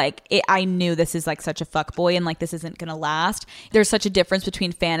with, but like I knew this is like such a fuckboy and like this isn't gonna last. There's such a difference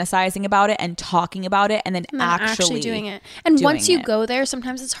between fantasizing about it and talking about it and then actually doing it. And once you go there,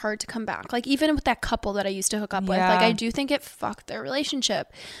 sometimes it's hard to come back. Like even with that couple that I used to hook up with, like I do think it fucked their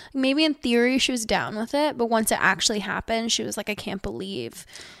relationship. Maybe in theory she was down with it, but once it actually happened, she was like, I can't believe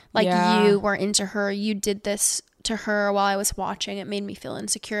like you were into her, you did this to her while I was watching. It made me feel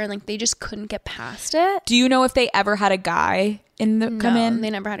insecure, and like they just couldn't get past it. Do you know if they ever had a guy come in? They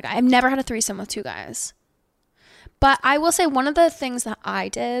never had a guy. I've never had a threesome with two guys. But I will say one of the things that I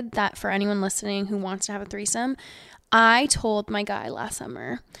did, that for anyone listening who wants to have a threesome, I told my guy last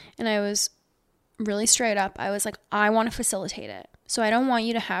summer, and I was really straight up. I was like, I want to facilitate it. So I don't want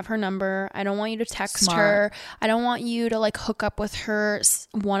you to have her number. I don't want you to text her. I don't want you to like hook up with her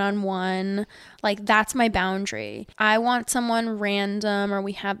one-on-one. Like that's my boundary. I want someone random, or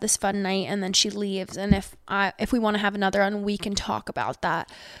we have this fun night and then she leaves. And if we want to have another one, we can talk about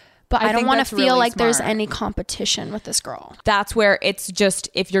that. But I don't want to feel really like there's any competition with this girl. That's where it's just,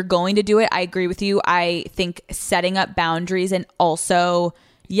 if you're going to do it, I agree with you. I think setting up boundaries, and also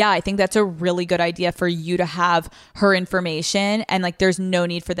I think that's a really good idea for you to have her information, and like there's no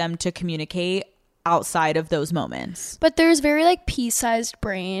need for them to communicate outside of those moments. But there's very like pea-sized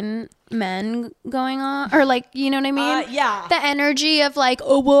brain men going on, or like, you know what I mean? The energy of like,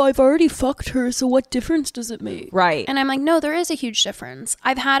 oh well, I've already fucked her, so what difference does it make? Right. And I'm like, no, there is a huge difference.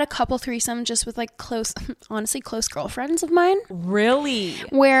 I've had a couple threesomes just with like close girlfriends of mine. Really?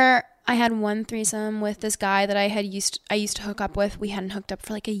 Where I had one threesome with this guy that I used to hook up with. We hadn't hooked up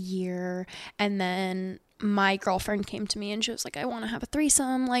for like a year, and then my girlfriend came to me and she was like, I want to have a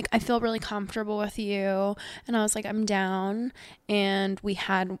threesome. Like, I feel really comfortable with you. And I was like, I'm down. And we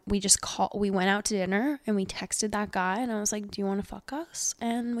went out to dinner and we texted that guy, and I was like, do you want to fuck us?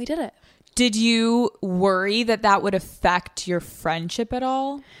 And we did it. Did you worry that would affect your friendship at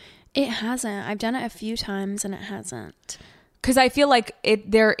all? It hasn't. I've done it a few times and it hasn't. Because I feel like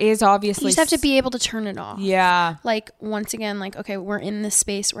there is obviously... You just have to be able to turn it off. Yeah. Like, once again, like, okay, we're in this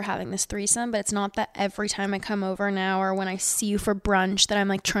space, we're having this threesome, but it's not that every time I come over now or when I see you for brunch that I'm,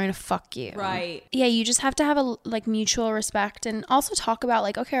 like, trying to fuck you. Right. Yeah, you just have to have a, like, mutual respect, and also talk about,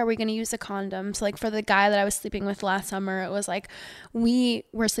 like, okay, are we going to use a condom? So, like, for the guy that I was sleeping with last summer, it was, like, we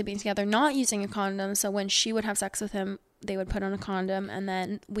were sleeping together not using a condom, so when she would have sex with him, they would put on a condom, and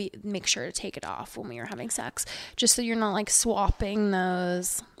then we make sure to take it off when we were having sex, just so you're not like swapping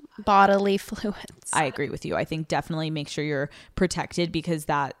those bodily fluids. I agree with you. I think definitely make sure you're protected, because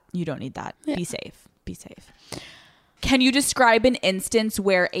that you don't need that. Yeah. Be safe. Can you describe an instance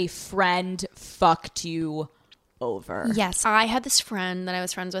where a friend fucked you over? Yes. I had this friend that I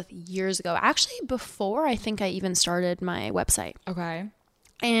was friends with years ago, actually before I think I even started my website. Okay.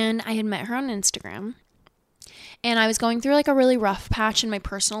 And I had met her on Instagram. And I was going through like a really rough patch in my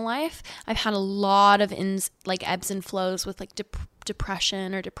personal life. I've had a lot of ebbs and flows with like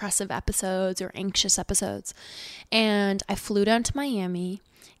depression or depressive episodes or anxious episodes. And I flew down to Miami,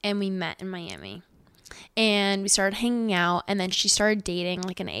 and we met in Miami. And we started hanging out, and then she started dating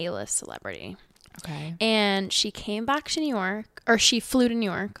like an A-list celebrity. Okay. And she came back to New York, or she flew to New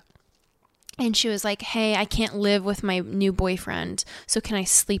York. And she was like, hey, I can't live with my new boyfriend, so can I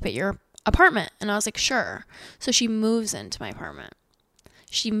sleep at your apartment? And I was like, sure. So she moves into my apartment.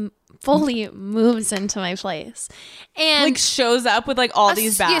 She fully moves into my place, and like shows up with like all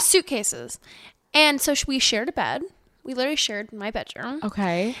these bags. Yeah, suitcases. And so we shared a bed. We literally shared my bedroom.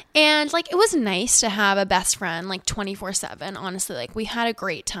 Okay. And like it was nice to have a best friend like 24/7. Honestly, like we had a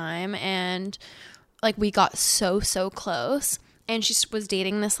great time, and like we got so close. And she was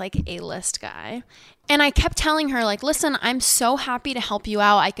dating this like A-list guy. And I kept telling her like, listen, I'm so happy to help you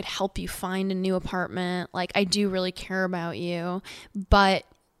out. I could help you find a new apartment. Like, I do really care about you. But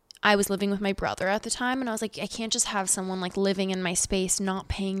I was living with my brother at the time, and I was like, I can't just have someone like living in my space, not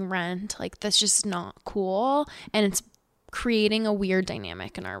paying rent. Like, that's just not cool. And it's creating a weird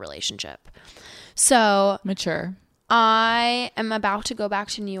dynamic in our relationship. So mature. I am about to go back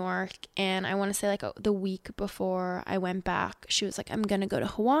to New York, and I want to say like the week before I went back, she was like, I'm going to go to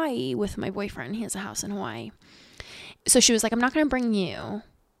Hawaii with my boyfriend. He has a house in Hawaii. So she was like, I'm not going to bring you,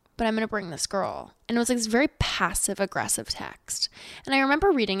 but I'm going to bring this girl. And it was like this very passive aggressive text. And I remember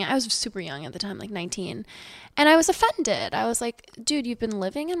reading it. I was super young at the time, like 19. And I was offended. I was like, dude, you've been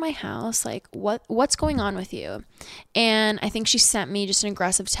living in my house. Like, what's going on with you? And I think she sent me just an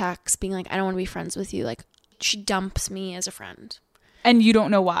aggressive text being like, I don't want to be friends with you. Like, she dumps me as a friend. And you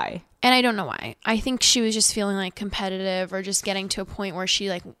don't know why. And I don't know why. I think she was just feeling like competitive or just getting to a point where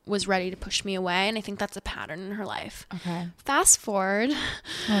she like was ready to push me away. And I think that's a pattern in her life. Okay. Fast forward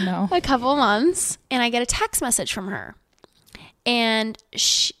no. a couple months and I get a text message from her. And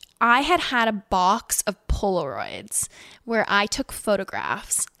I had a box of Polaroids where I took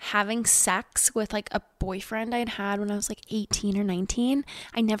photographs having sex with like a boyfriend I'd had when I was like 18 or 19.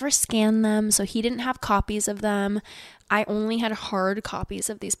 I never scanned them, so he didn't have copies of them. I only had hard copies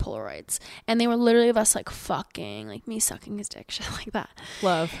of these Polaroids. And they were literally of us like fucking, like me sucking his dick, shit like that.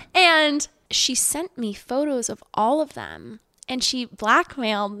 Love. And she sent me photos of all of them. And she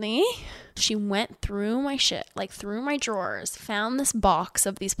blackmailed me. She went through my shit, like through my drawers, found this box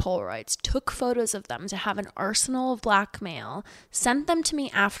of these Polaroids, took photos of them to have an arsenal of blackmail, sent them to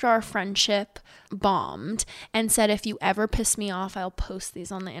me after our friendship bombed, and said, if you ever piss me off, I'll post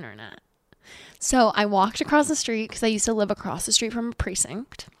these on the internet. So I walked across the street because I used to live across the street from a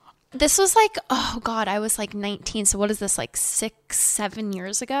precinct. This was like, oh God, I was like 19. So what is this, like 6-7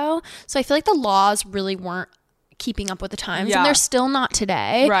 years ago? So I feel like the laws really weren't keeping up with the times, and they're still not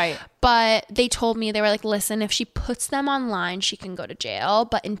today. Right. But they told me, they were like, listen, if she puts them online, she can go to jail.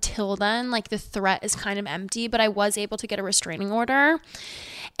 But until then, like the threat is kind of empty. But I was able to get a restraining order.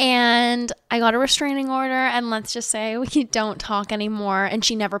 And I got a restraining order, and let's just say we don't talk anymore. And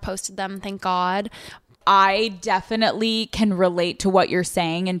she never posted them, thank God. I definitely can relate to what you're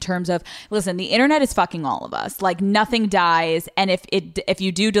saying in terms of, listen, the internet is fucking all of us. Like nothing dies. And if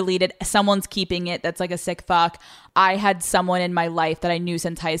you do delete it, someone's keeping it. That's like a sick fuck. I had someone in my life that I knew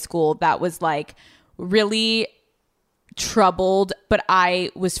since high school that was like really troubled, but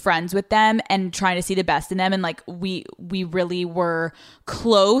I was friends with them and trying to see the best in them. And like, we really were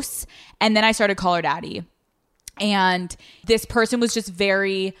close. And then I started Call Her Daddy. And this person was just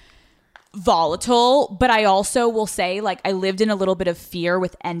very volatile, but I also will say, like, I lived in a little bit of fear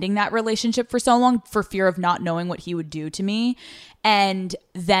with ending that relationship for so long, for fear of not knowing what he would do to me. And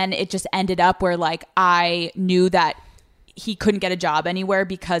then it just ended up where like I knew that he couldn't get a job anywhere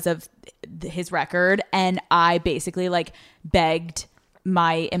because of his record, and I basically like begged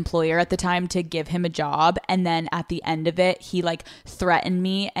my employer at the time to give him a job. And then at the end of it, he like threatened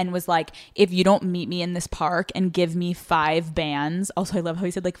me and was like, if you don't meet me in this park and give me 5 bands, also I love how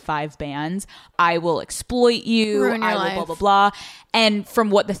he said like 5 bands, I will exploit you. Ruin your life. Blah, blah, blah. And from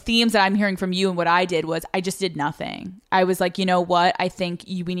what the themes that I'm hearing from you and what I did was I just did nothing. I was like, you know what? I think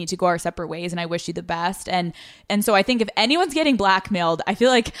we need to go our separate ways, and I wish you the best. And so I think if anyone's getting blackmailed, I feel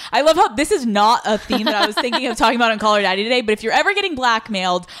like, I love how this is not a theme that I was thinking of talking about on Call Her Daddy today, but if you're ever getting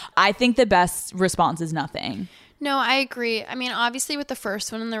blackmailed, I think the best response is nothing. No, I agree. I mean, obviously with the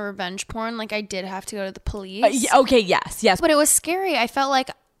first one and the revenge porn, like I did have to go to the police. Okay, yes. But it was scary. I felt like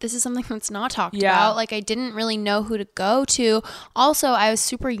this is something that's not talked about. Like I didn't really know who to go to. Also, I was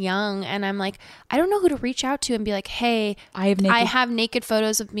super young, and I'm like, I don't know who to reach out to and be like, hey, I have naked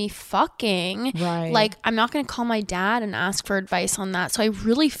photos of me fucking. Right. Like, I'm not going to call my dad and ask for advice on that. So I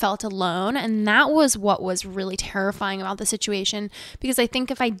really felt alone, and that was what was really terrifying about the situation, because I think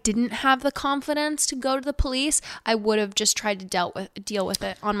if I didn't have the confidence to go to the police, I would have just tried to deal with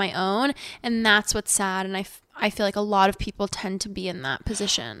it on my own. And that's what's sad. And I feel like a lot of people tend to be in that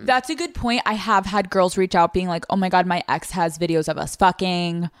position. That's a good point. I have had girls reach out being like, oh my God, my ex has videos of us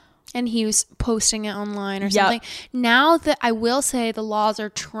fucking. And he was posting it online or something. Now that I will say the laws are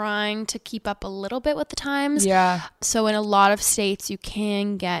trying to keep up a little bit with the times. Yeah. So in a lot of states, you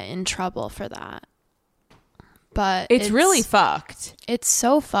can get in trouble for that. But it's really fucked. It's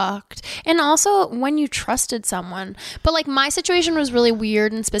so fucked. And also when you trusted someone. But like my situation was really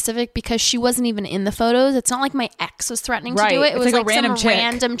weird and specific because she wasn't even in the photos. It's not like my ex was threatening to do it. It was like some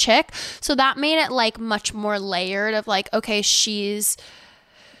random chick. So that made it like much more layered of like, okay, she's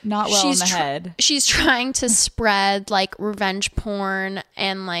not well in the head. She's trying to spread like revenge porn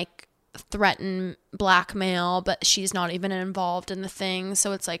and like threaten blackmail, but she's not even involved in the thing.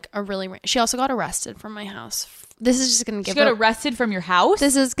 So it's like she also got arrested from my house. This is just gonna give. She got arrested from your house?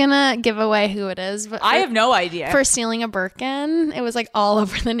 This is gonna give away who it is. But I have no idea. For stealing a Birkin, it was like all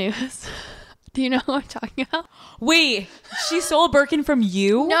over the news. Do you know what I'm talking about? Wait, she stole a Birkin from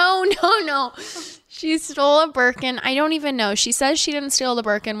you? No. She stole a Birkin. I don't even know. She says she didn't steal the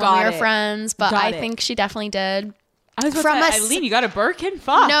Birkin when we were friends, but I think she definitely did. I was about to say, Eileen, you got a Birkin?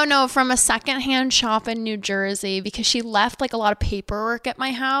 Fuck. No, from a secondhand shop in New Jersey, because she left like a lot of paperwork at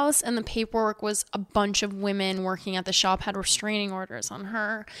my house, and the paperwork was a bunch of women working at the shop had restraining orders on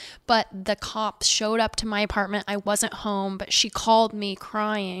her. But the cops showed up to my apartment. I wasn't home, but she called me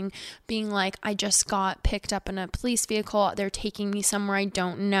crying, being like, I just got picked up in a police vehicle. They're taking me somewhere I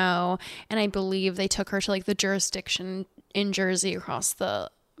don't know. And I believe they took her to like the jurisdiction in Jersey across the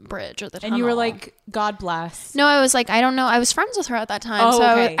bridge or the tunnel. And you were like, God bless. No, I was like, I don't know. I was friends with her at that time.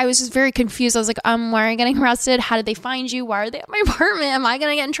 Okay. I was just very confused. I was like, why are you getting arrested? How did they find you? Why are they at my apartment? Am I going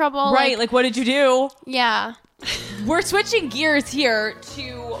to get in trouble? Right. Like, what did you do? Yeah. We're switching gears here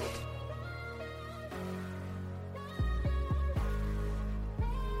to...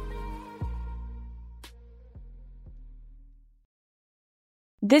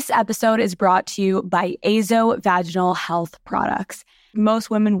 This episode is brought to you by Azo Vaginal Health Products. Most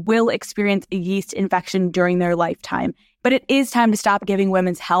women will experience a yeast infection during their lifetime, but it is time to stop giving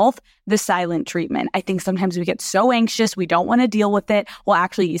women's health the silent treatment. I think sometimes we get so anxious, we don't want to deal with it. Well,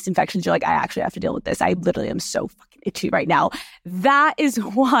 actually, yeast infections, you're like, I actually have to deal with this. I literally am so fucking itchy right now. That is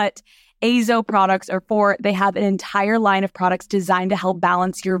what Azo products are for. They have an entire line of products designed to help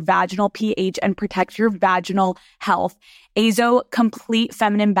balance your vaginal pH and protect your vaginal health. Azo Complete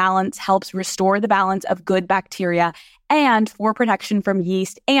Feminine Balance helps restore the balance of good bacteria, and for protection from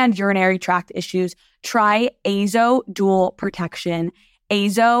yeast and urinary tract issues, try Azo Dual Protection.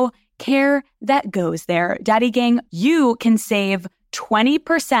 Azo, care that goes there. Daddy Gang, you can save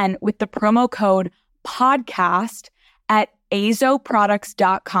 20% with the promo code podcast at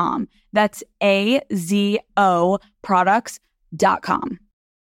azoproducts.com. That's AZO products.com.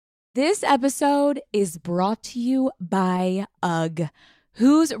 This episode is brought to you by UGG.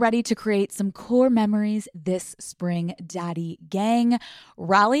 Who's ready to create some core memories this spring, Daddy Gang?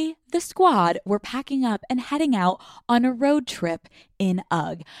 Rally the squad. We're packing up and heading out on a road trip in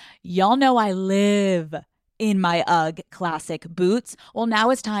UGG. Y'all know I live in my UGG classic boots. Well, now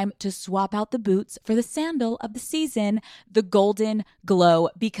it's time to swap out the boots for the sandal of the season, the Golden Glow,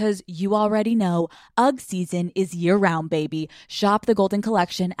 because you already know UGG season is year-round, baby. Shop the Golden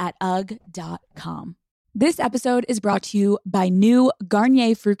Collection at UGG.com. This episode is brought to you by new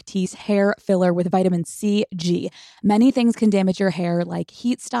Garnier Fructis hair filler with vitamin C, G. Many things can damage your hair like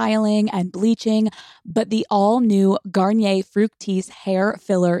heat styling and bleaching, but the all-new Garnier Fructis hair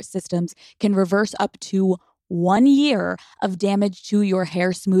filler systems can reverse up to 1 year of damage to your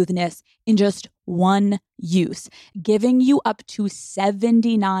hair smoothness in just one use, giving you up to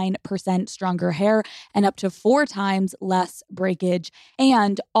 79% stronger hair and up to 4 times less breakage.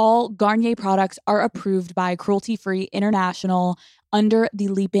 And all Garnier products are approved by Cruelty Free International under the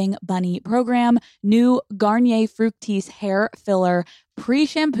Leaping Bunny program. New Garnier Fructis hair filler,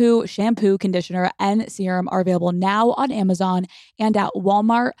 pre-shampoo, shampoo, conditioner, and serum are available now on Amazon and at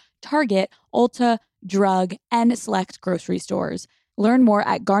Walmart, Target, Ulta, drug, and select grocery stores. Learn more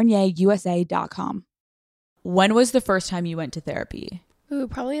at GarnierUSA.com. When was the first time you went to therapy? Ooh,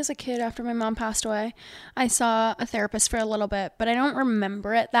 probably as a kid after my mom passed away. I saw a therapist for a little bit, but I don't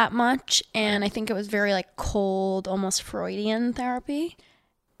remember it that much. And I think it was very like cold, almost Freudian therapy.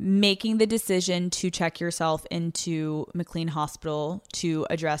 Making the decision to check yourself into McLean Hospital to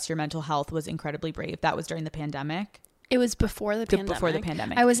address your mental health was incredibly brave. That was during the pandemic. It was before the pandemic. Before the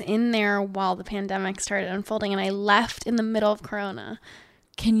pandemic. I was in there while the pandemic started unfolding, and I left in the middle of Corona.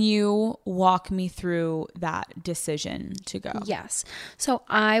 Can you walk me through that decision to go? Yes. So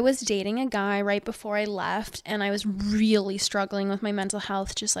I was dating a guy right before I left, and I was really struggling with my mental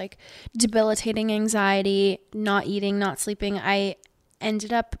health, just like debilitating anxiety, not eating, not sleeping. I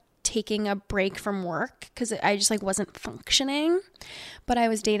ended up taking a break from work because I just like wasn't functioning. But I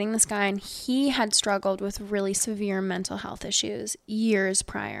was dating this guy, and he had struggled with really severe mental health issues years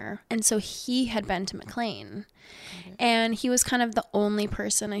prior. And so he had been to McLean. And he was kind of the only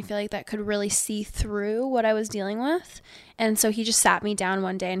person I feel like that could really see through what I was dealing with. And so he just sat me down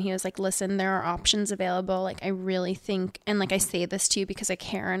one day and he was like, listen, there are options available. Like, I really think, and like I say this to you because I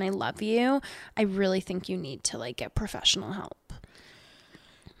care and I love you, I really think you need to like get professional help.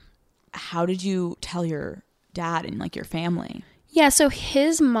 How did you tell your dad and like your family? Yeah, so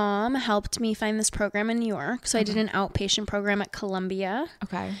his mom helped me find this program in New York. So I did an outpatient program at Columbia.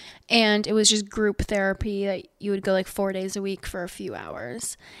 Okay. And it was just group therapy that you would go like 4 days a week for a few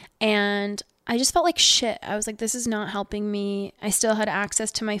hours. And I just felt like shit. I was like, this is not helping me. I still had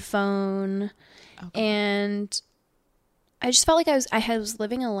access to my phone. Okay. And I just felt like I was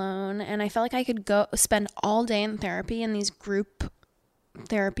living alone, and I felt like I could go spend all day in therapy in these group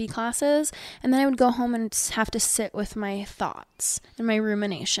therapy classes, and then I would go home and have to sit with my thoughts and my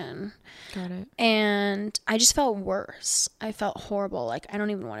rumination. Got it. And I just felt worse. I felt horrible. Like, I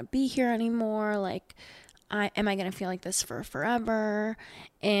don't even want to be here anymore. Like, am I going to feel like this for forever?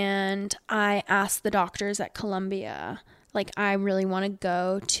 And I asked the doctors at Columbia, like, I really want to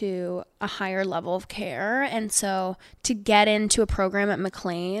go to a higher level of care. And so to get into a program at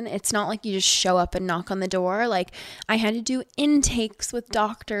McLean, it's not like you just show up and knock on the door. Like, I had to do intakes with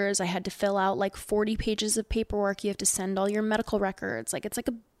doctors. I had to fill out like 40 pages of paperwork. You have to send all your medical records. Like, it's like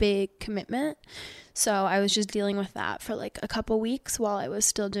a big commitment. So I was just dealing with that for like a couple weeks while I was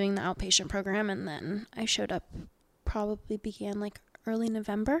still doing the outpatient program. And then I showed up, probably began like early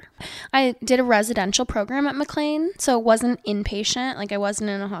November. I did a residential program at McLean, so it wasn't inpatient. Like, I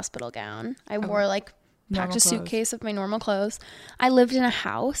wasn't in a hospital gown. I wore like packed a suitcase of my normal clothes. I lived in a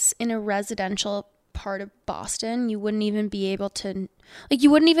house in a residential part of Boston. You wouldn't even be able to, like,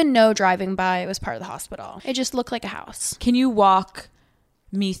 you wouldn't even know driving by it was part of the hospital. It just looked like a house. Can you walk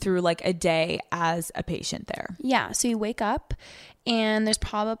me through like a day as a patient there? Yeah, so you wake up and there's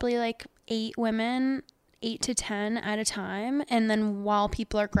probably like 8 women, 8 to 10 at a time. And then while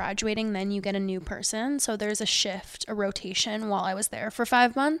people are graduating, then you get a new person. So there's a shift, a rotation while I was there for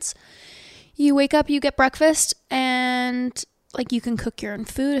 5 months. You wake up, you get breakfast, and like you can cook your own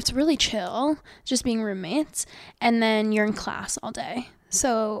food. It's really chill, just being roommates. And then you're in class all day.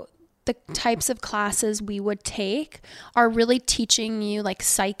 So the types of classes we would take are really teaching you like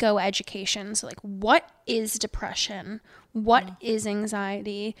psychoeducation. So like, what is depression? What is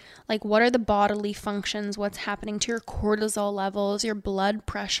anxiety? Like, what are the bodily functions? What's happening to your cortisol levels, your blood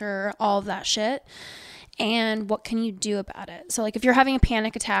pressure, all of that shit? And what can you do about it? So like, if you're having a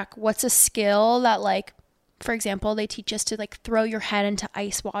panic attack, what's a skill that, like, for example, they teach us to like throw your head into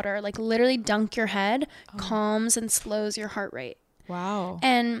ice water, like literally dunk your head, calms and slows your heart rate. Wow.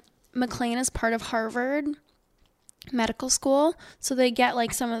 And McLean is part of Harvard Medical School, so they get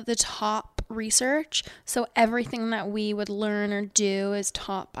like some of the top research. So everything that we would learn or do is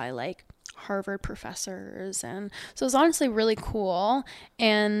taught by like Harvard professors. And so it's honestly really cool,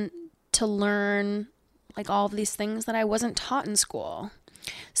 and to learn like all of these things that I wasn't taught in school.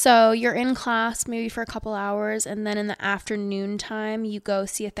 So you're in class maybe for a couple hours, and then in the afternoon time, you go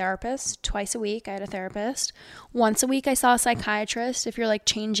see a therapist. Twice a week, I had a therapist. Once a week, I saw a psychiatrist if you're like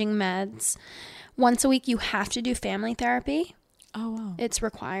changing meds. Once a week, you have to do family therapy. Oh, wow. It's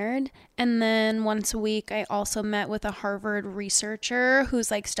required. And then once a week, I also met with a Harvard researcher who's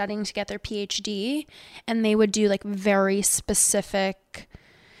like studying to get their PhD, and they would do like very specific,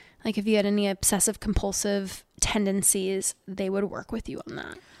 like if you had any obsessive compulsive tendencies, they would work with you on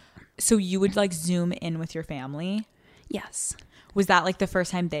that. So you would like Zoom in with your family? Yes. Was that like the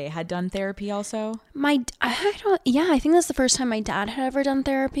first time they had done therapy also? I think that's the first time my dad had ever done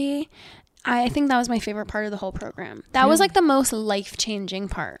therapy. I think that was my favorite part of the whole program. That was like the most life-changing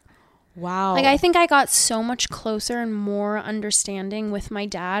part. Wow. Like, I think I got so much closer and more understanding with my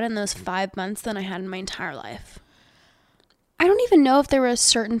dad in those 5 months than I had in my entire life. I don't even know if there were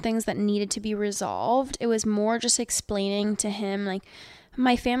certain things that needed to be resolved. It was more just explaining to him, like,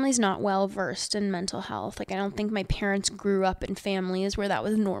 my family's not well versed in mental health. Like, I don't think my parents grew up in families where that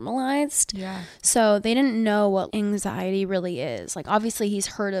was normalized. Yeah. So they didn't know what anxiety really is. Like, obviously he's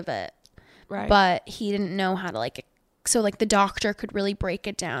heard of it, right, but he didn't know how to like, so like the doctor could really break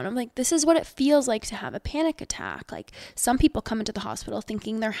it down. I'm like, this is what it feels like to have a panic attack. Like, some people come into the hospital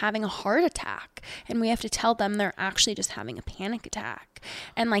thinking they're having a heart attack, and we have to tell them they're actually just having a panic attack,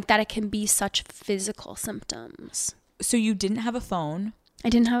 and like that it can be such physical symptoms. So you didn't have a phone? I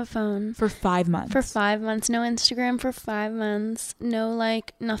didn't have a phone. For 5 months? For 5 months. No Instagram for 5 months. No,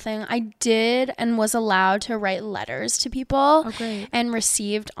 like, nothing. I did and was allowed to write letters to people. Oh, great. And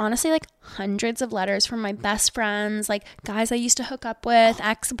received, honestly, like hundreds of letters from my best friends, like guys I used to hook up with,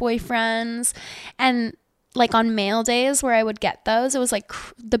 ex-boyfriends. And like on mail days where I would get those, it was like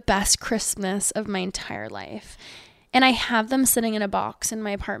the best Christmas of my entire life. And I have them sitting in a box in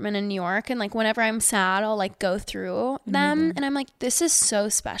my apartment in New York. And like whenever I'm sad, I'll like go through them. And I'm like, this is so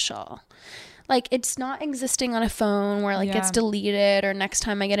special. Like, it's not existing on a phone where like gets deleted, or next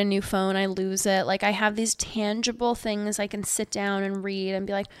time I get a new phone, I lose it. Like, I have these tangible things I can sit down and read and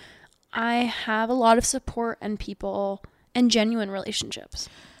be like, I have a lot of support and people and genuine relationships.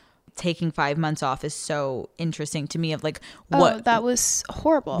 Taking 5 months off is so interesting to me, of like, what? Oh, that was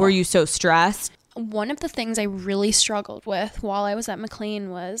horrible. Were you so stressed? One of the things I really struggled with while I was at McLean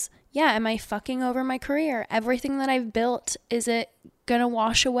was, am I fucking over my career? Everything that I've built, is it gonna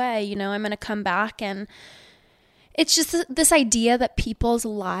wash away? You know, I'm gonna come back, and it's just this idea that people's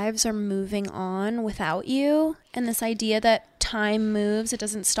lives are moving on without you, and this idea that time moves, it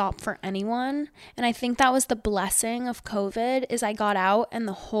doesn't stop for anyone. And I think that was the blessing of COVID, is I got out and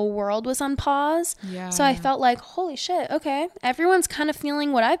the whole world was on pause. Yeah. So I felt like, holy shit, okay, everyone's kind of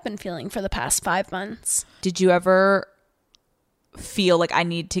feeling what I've been feeling for the past 5 months. Did you ever feel like I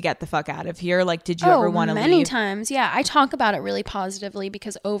need to get the fuck out of here? Like, did you ever want to leave? Many times. Yeah. I talk about it really positively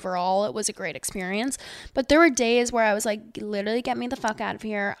because overall it was a great experience. But there were days where I was like, literally get me the fuck out of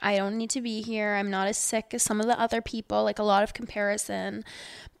here. I don't need to be here. I'm not as sick as some of the other people, like a lot of comparison.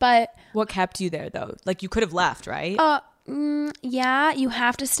 But what kept you there though? Like, you could have left, right? Yeah, you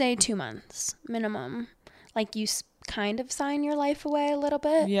have to stay 2 months minimum. Like, you kind of sign your life away a little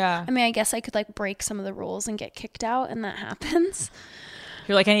bit. Yeah. I mean, I guess I could like break some of the rules and get kicked out, and that happens.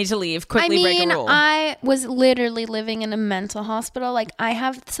 You're like, I need to leave. Quickly break a rule. I was literally living in a mental hospital. Like, I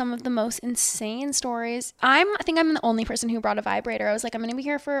have some of the most insane stories. I think I'm the only person who brought a vibrator. I was like, I'm going to be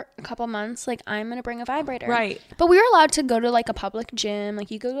here for a couple months. Like, I'm going to bring a vibrator. Right. But we were allowed to go to like a public gym.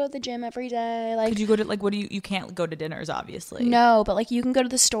 Like, you go to the gym every day. Like, could you go to like, you can't go to dinners, obviously. No, but like you can go to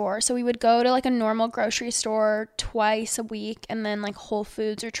the store. So we would go to like a normal grocery store twice a week, and then like Whole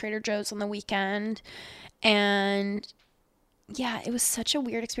Foods or Trader Joe's on the weekend. And yeah, it was such a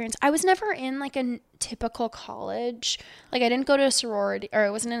weird experience. I was never in like a typical college. Like, I didn't go to a sorority, or I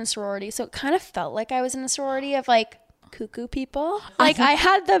wasn't in a sorority. So it kind of felt like I was in a sorority of like cuckoo people. Like, I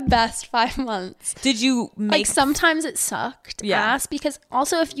had the best 5 months. Did you like, sometimes it sucked ass, because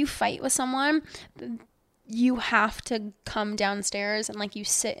also if you fight with someone, you have to come downstairs and like you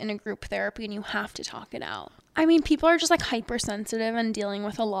sit in a group therapy and you have to talk it out. I mean, people are just like hypersensitive and dealing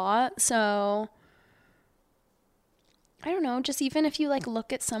with a lot. So I don't know, just even if you like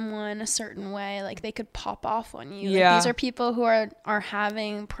look at someone a certain way, like they could pop off on you. Yeah. Like, these are people who are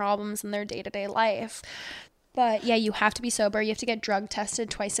having problems in their day-to-day life. But yeah, you have to be sober. You have to get drug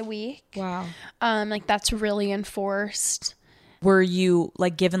tested twice a week. Wow. Like, that's really enforced. Were you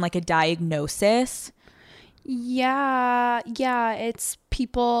like given like a diagnosis? Yeah. It's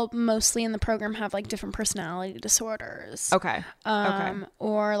people mostly in the program have like different personality disorders. Okay.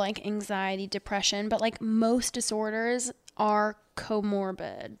 Or like anxiety, depression, but like most disorders are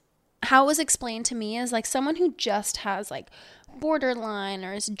comorbid. How it was explained to me is like someone who just has like borderline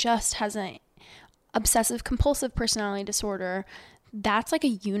or just has an obsessive compulsive personality disorder, that's like a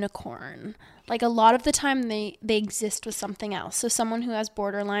unicorn. Like, a lot of the time they exist with something else. So someone who has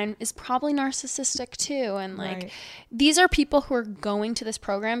borderline is probably narcissistic too. And like, these are people who are going to this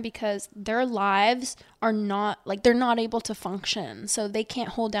program because their lives are not like, they're not able to function. So they can't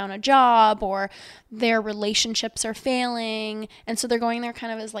hold down a job, or their relationships are failing. And so they're going there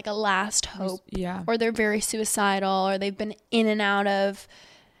kind of as like a last hope. Yeah. Or they're very suicidal, or they've been in and out of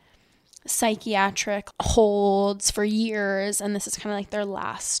psychiatric holds for years, and this is kind of like their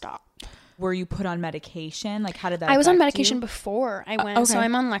last stop. Were you put on medication? Like, how did that I was on affect medication you? before I went. Okay. So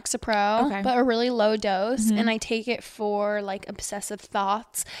I'm on Lexapro, but a really low dose. And I take it for like obsessive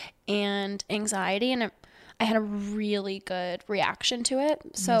thoughts and anxiety. And I had a really good reaction to it.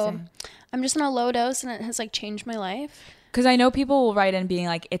 So amazing. I'm just on a low dose, and it has like changed my life. Because I know people will write in being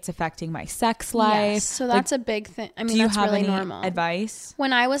like, it's affecting my sex life. Yes, so that's like, a big thing. I mean, do you that's have really any normal. Advice?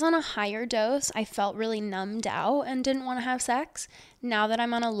 When I was on a higher dose, I felt really numbed out and didn't want to have sex. Now that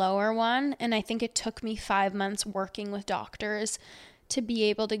I'm on a lower one, and I think it took me 5 months working with doctors to be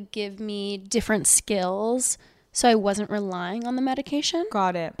able to give me different skills, so I wasn't relying on the medication.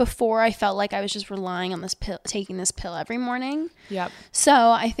 Got it. Before, I felt like I was just relying on this pill, taking this pill every morning. Yep. So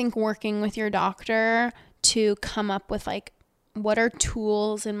I think working with your doctor to come up with like, what are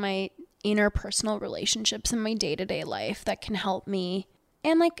tools in my interpersonal relationships in my day-to-day life that can help me.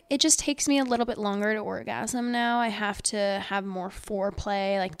 And like, it just takes me a little bit longer to orgasm now. I have to have more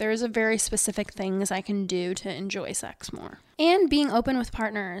foreplay. Like, there's a very specific things I can do to enjoy sex more. And being open with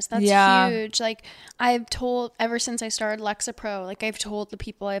partners. That's huge. Like, I've told, ever since I started Lexapro, like I've told the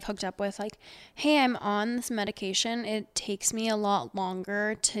people I've hooked up with, like, hey, I'm on this medication. It takes me a lot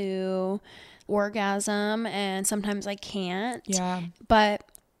longer to orgasm, and sometimes I can't. Yeah. But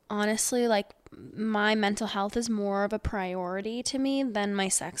honestly, like, my mental health is more of a priority to me than my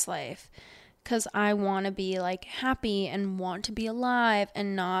sex life, because I want to be like happy and want to be alive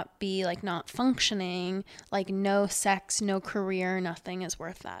and not be like not functioning. Like, no sex, no career, nothing is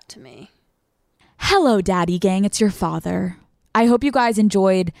worth that to me. Hello, Daddy Gang. It's your father. I hope you guys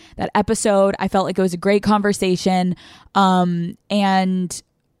enjoyed that episode. I felt like it was a great conversation. And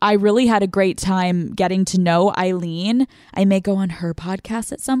I really had a great time getting to know Eileen. I may go on her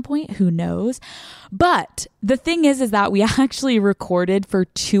podcast at some point, who knows? But the thing is that we actually recorded for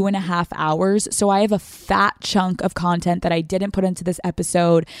 2.5 hours. So I have a fat chunk of content that I didn't put into this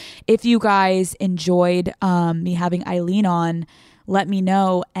episode. If you guys enjoyed me having Eileen on, let me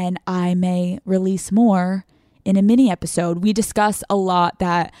know and I may release more in a mini episode. We discuss a lot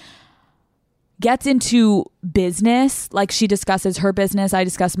that gets into business. Like, she discusses her business, I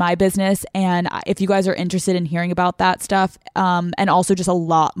discuss my business. And if you guys are interested in hearing about that stuff, and also just a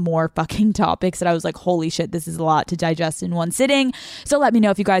lot more fucking topics that I was like, holy shit, this is a lot to digest in one sitting. So let me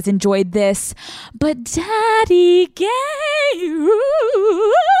know if you guys enjoyed this. But Daddy Gay,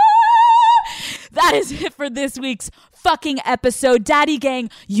 that is it for this week's fucking episode. Daddy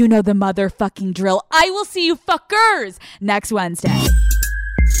Gang, you know the motherfucking drill. I will see you fuckers next Wednesday.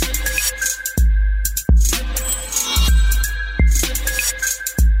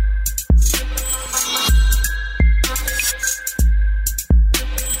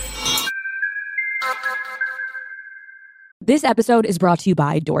 This episode is brought to you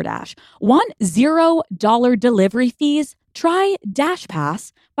by DoorDash. Want $0 delivery fees? Try Dash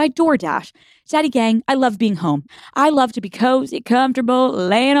Pass by DoorDash. Daddy Gang, I love being home. I love to be cozy, comfortable,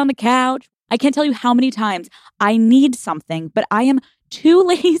 laying on the couch. I can't tell you how many times I need something, but I am too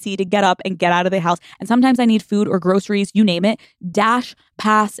lazy to get up and get out of the house. And sometimes I need food or groceries, you name it. Dash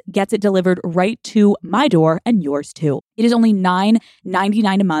Pass gets it delivered right to my door and yours too. It is only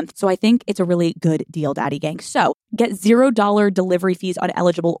 $9.99 a month, so I think it's a really good deal, Daddy Gang. So get $0 delivery fees on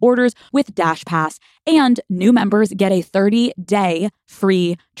eligible orders with Dash Pass, and new members get a 30-day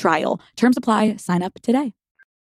free trial. Terms apply. Sign up today.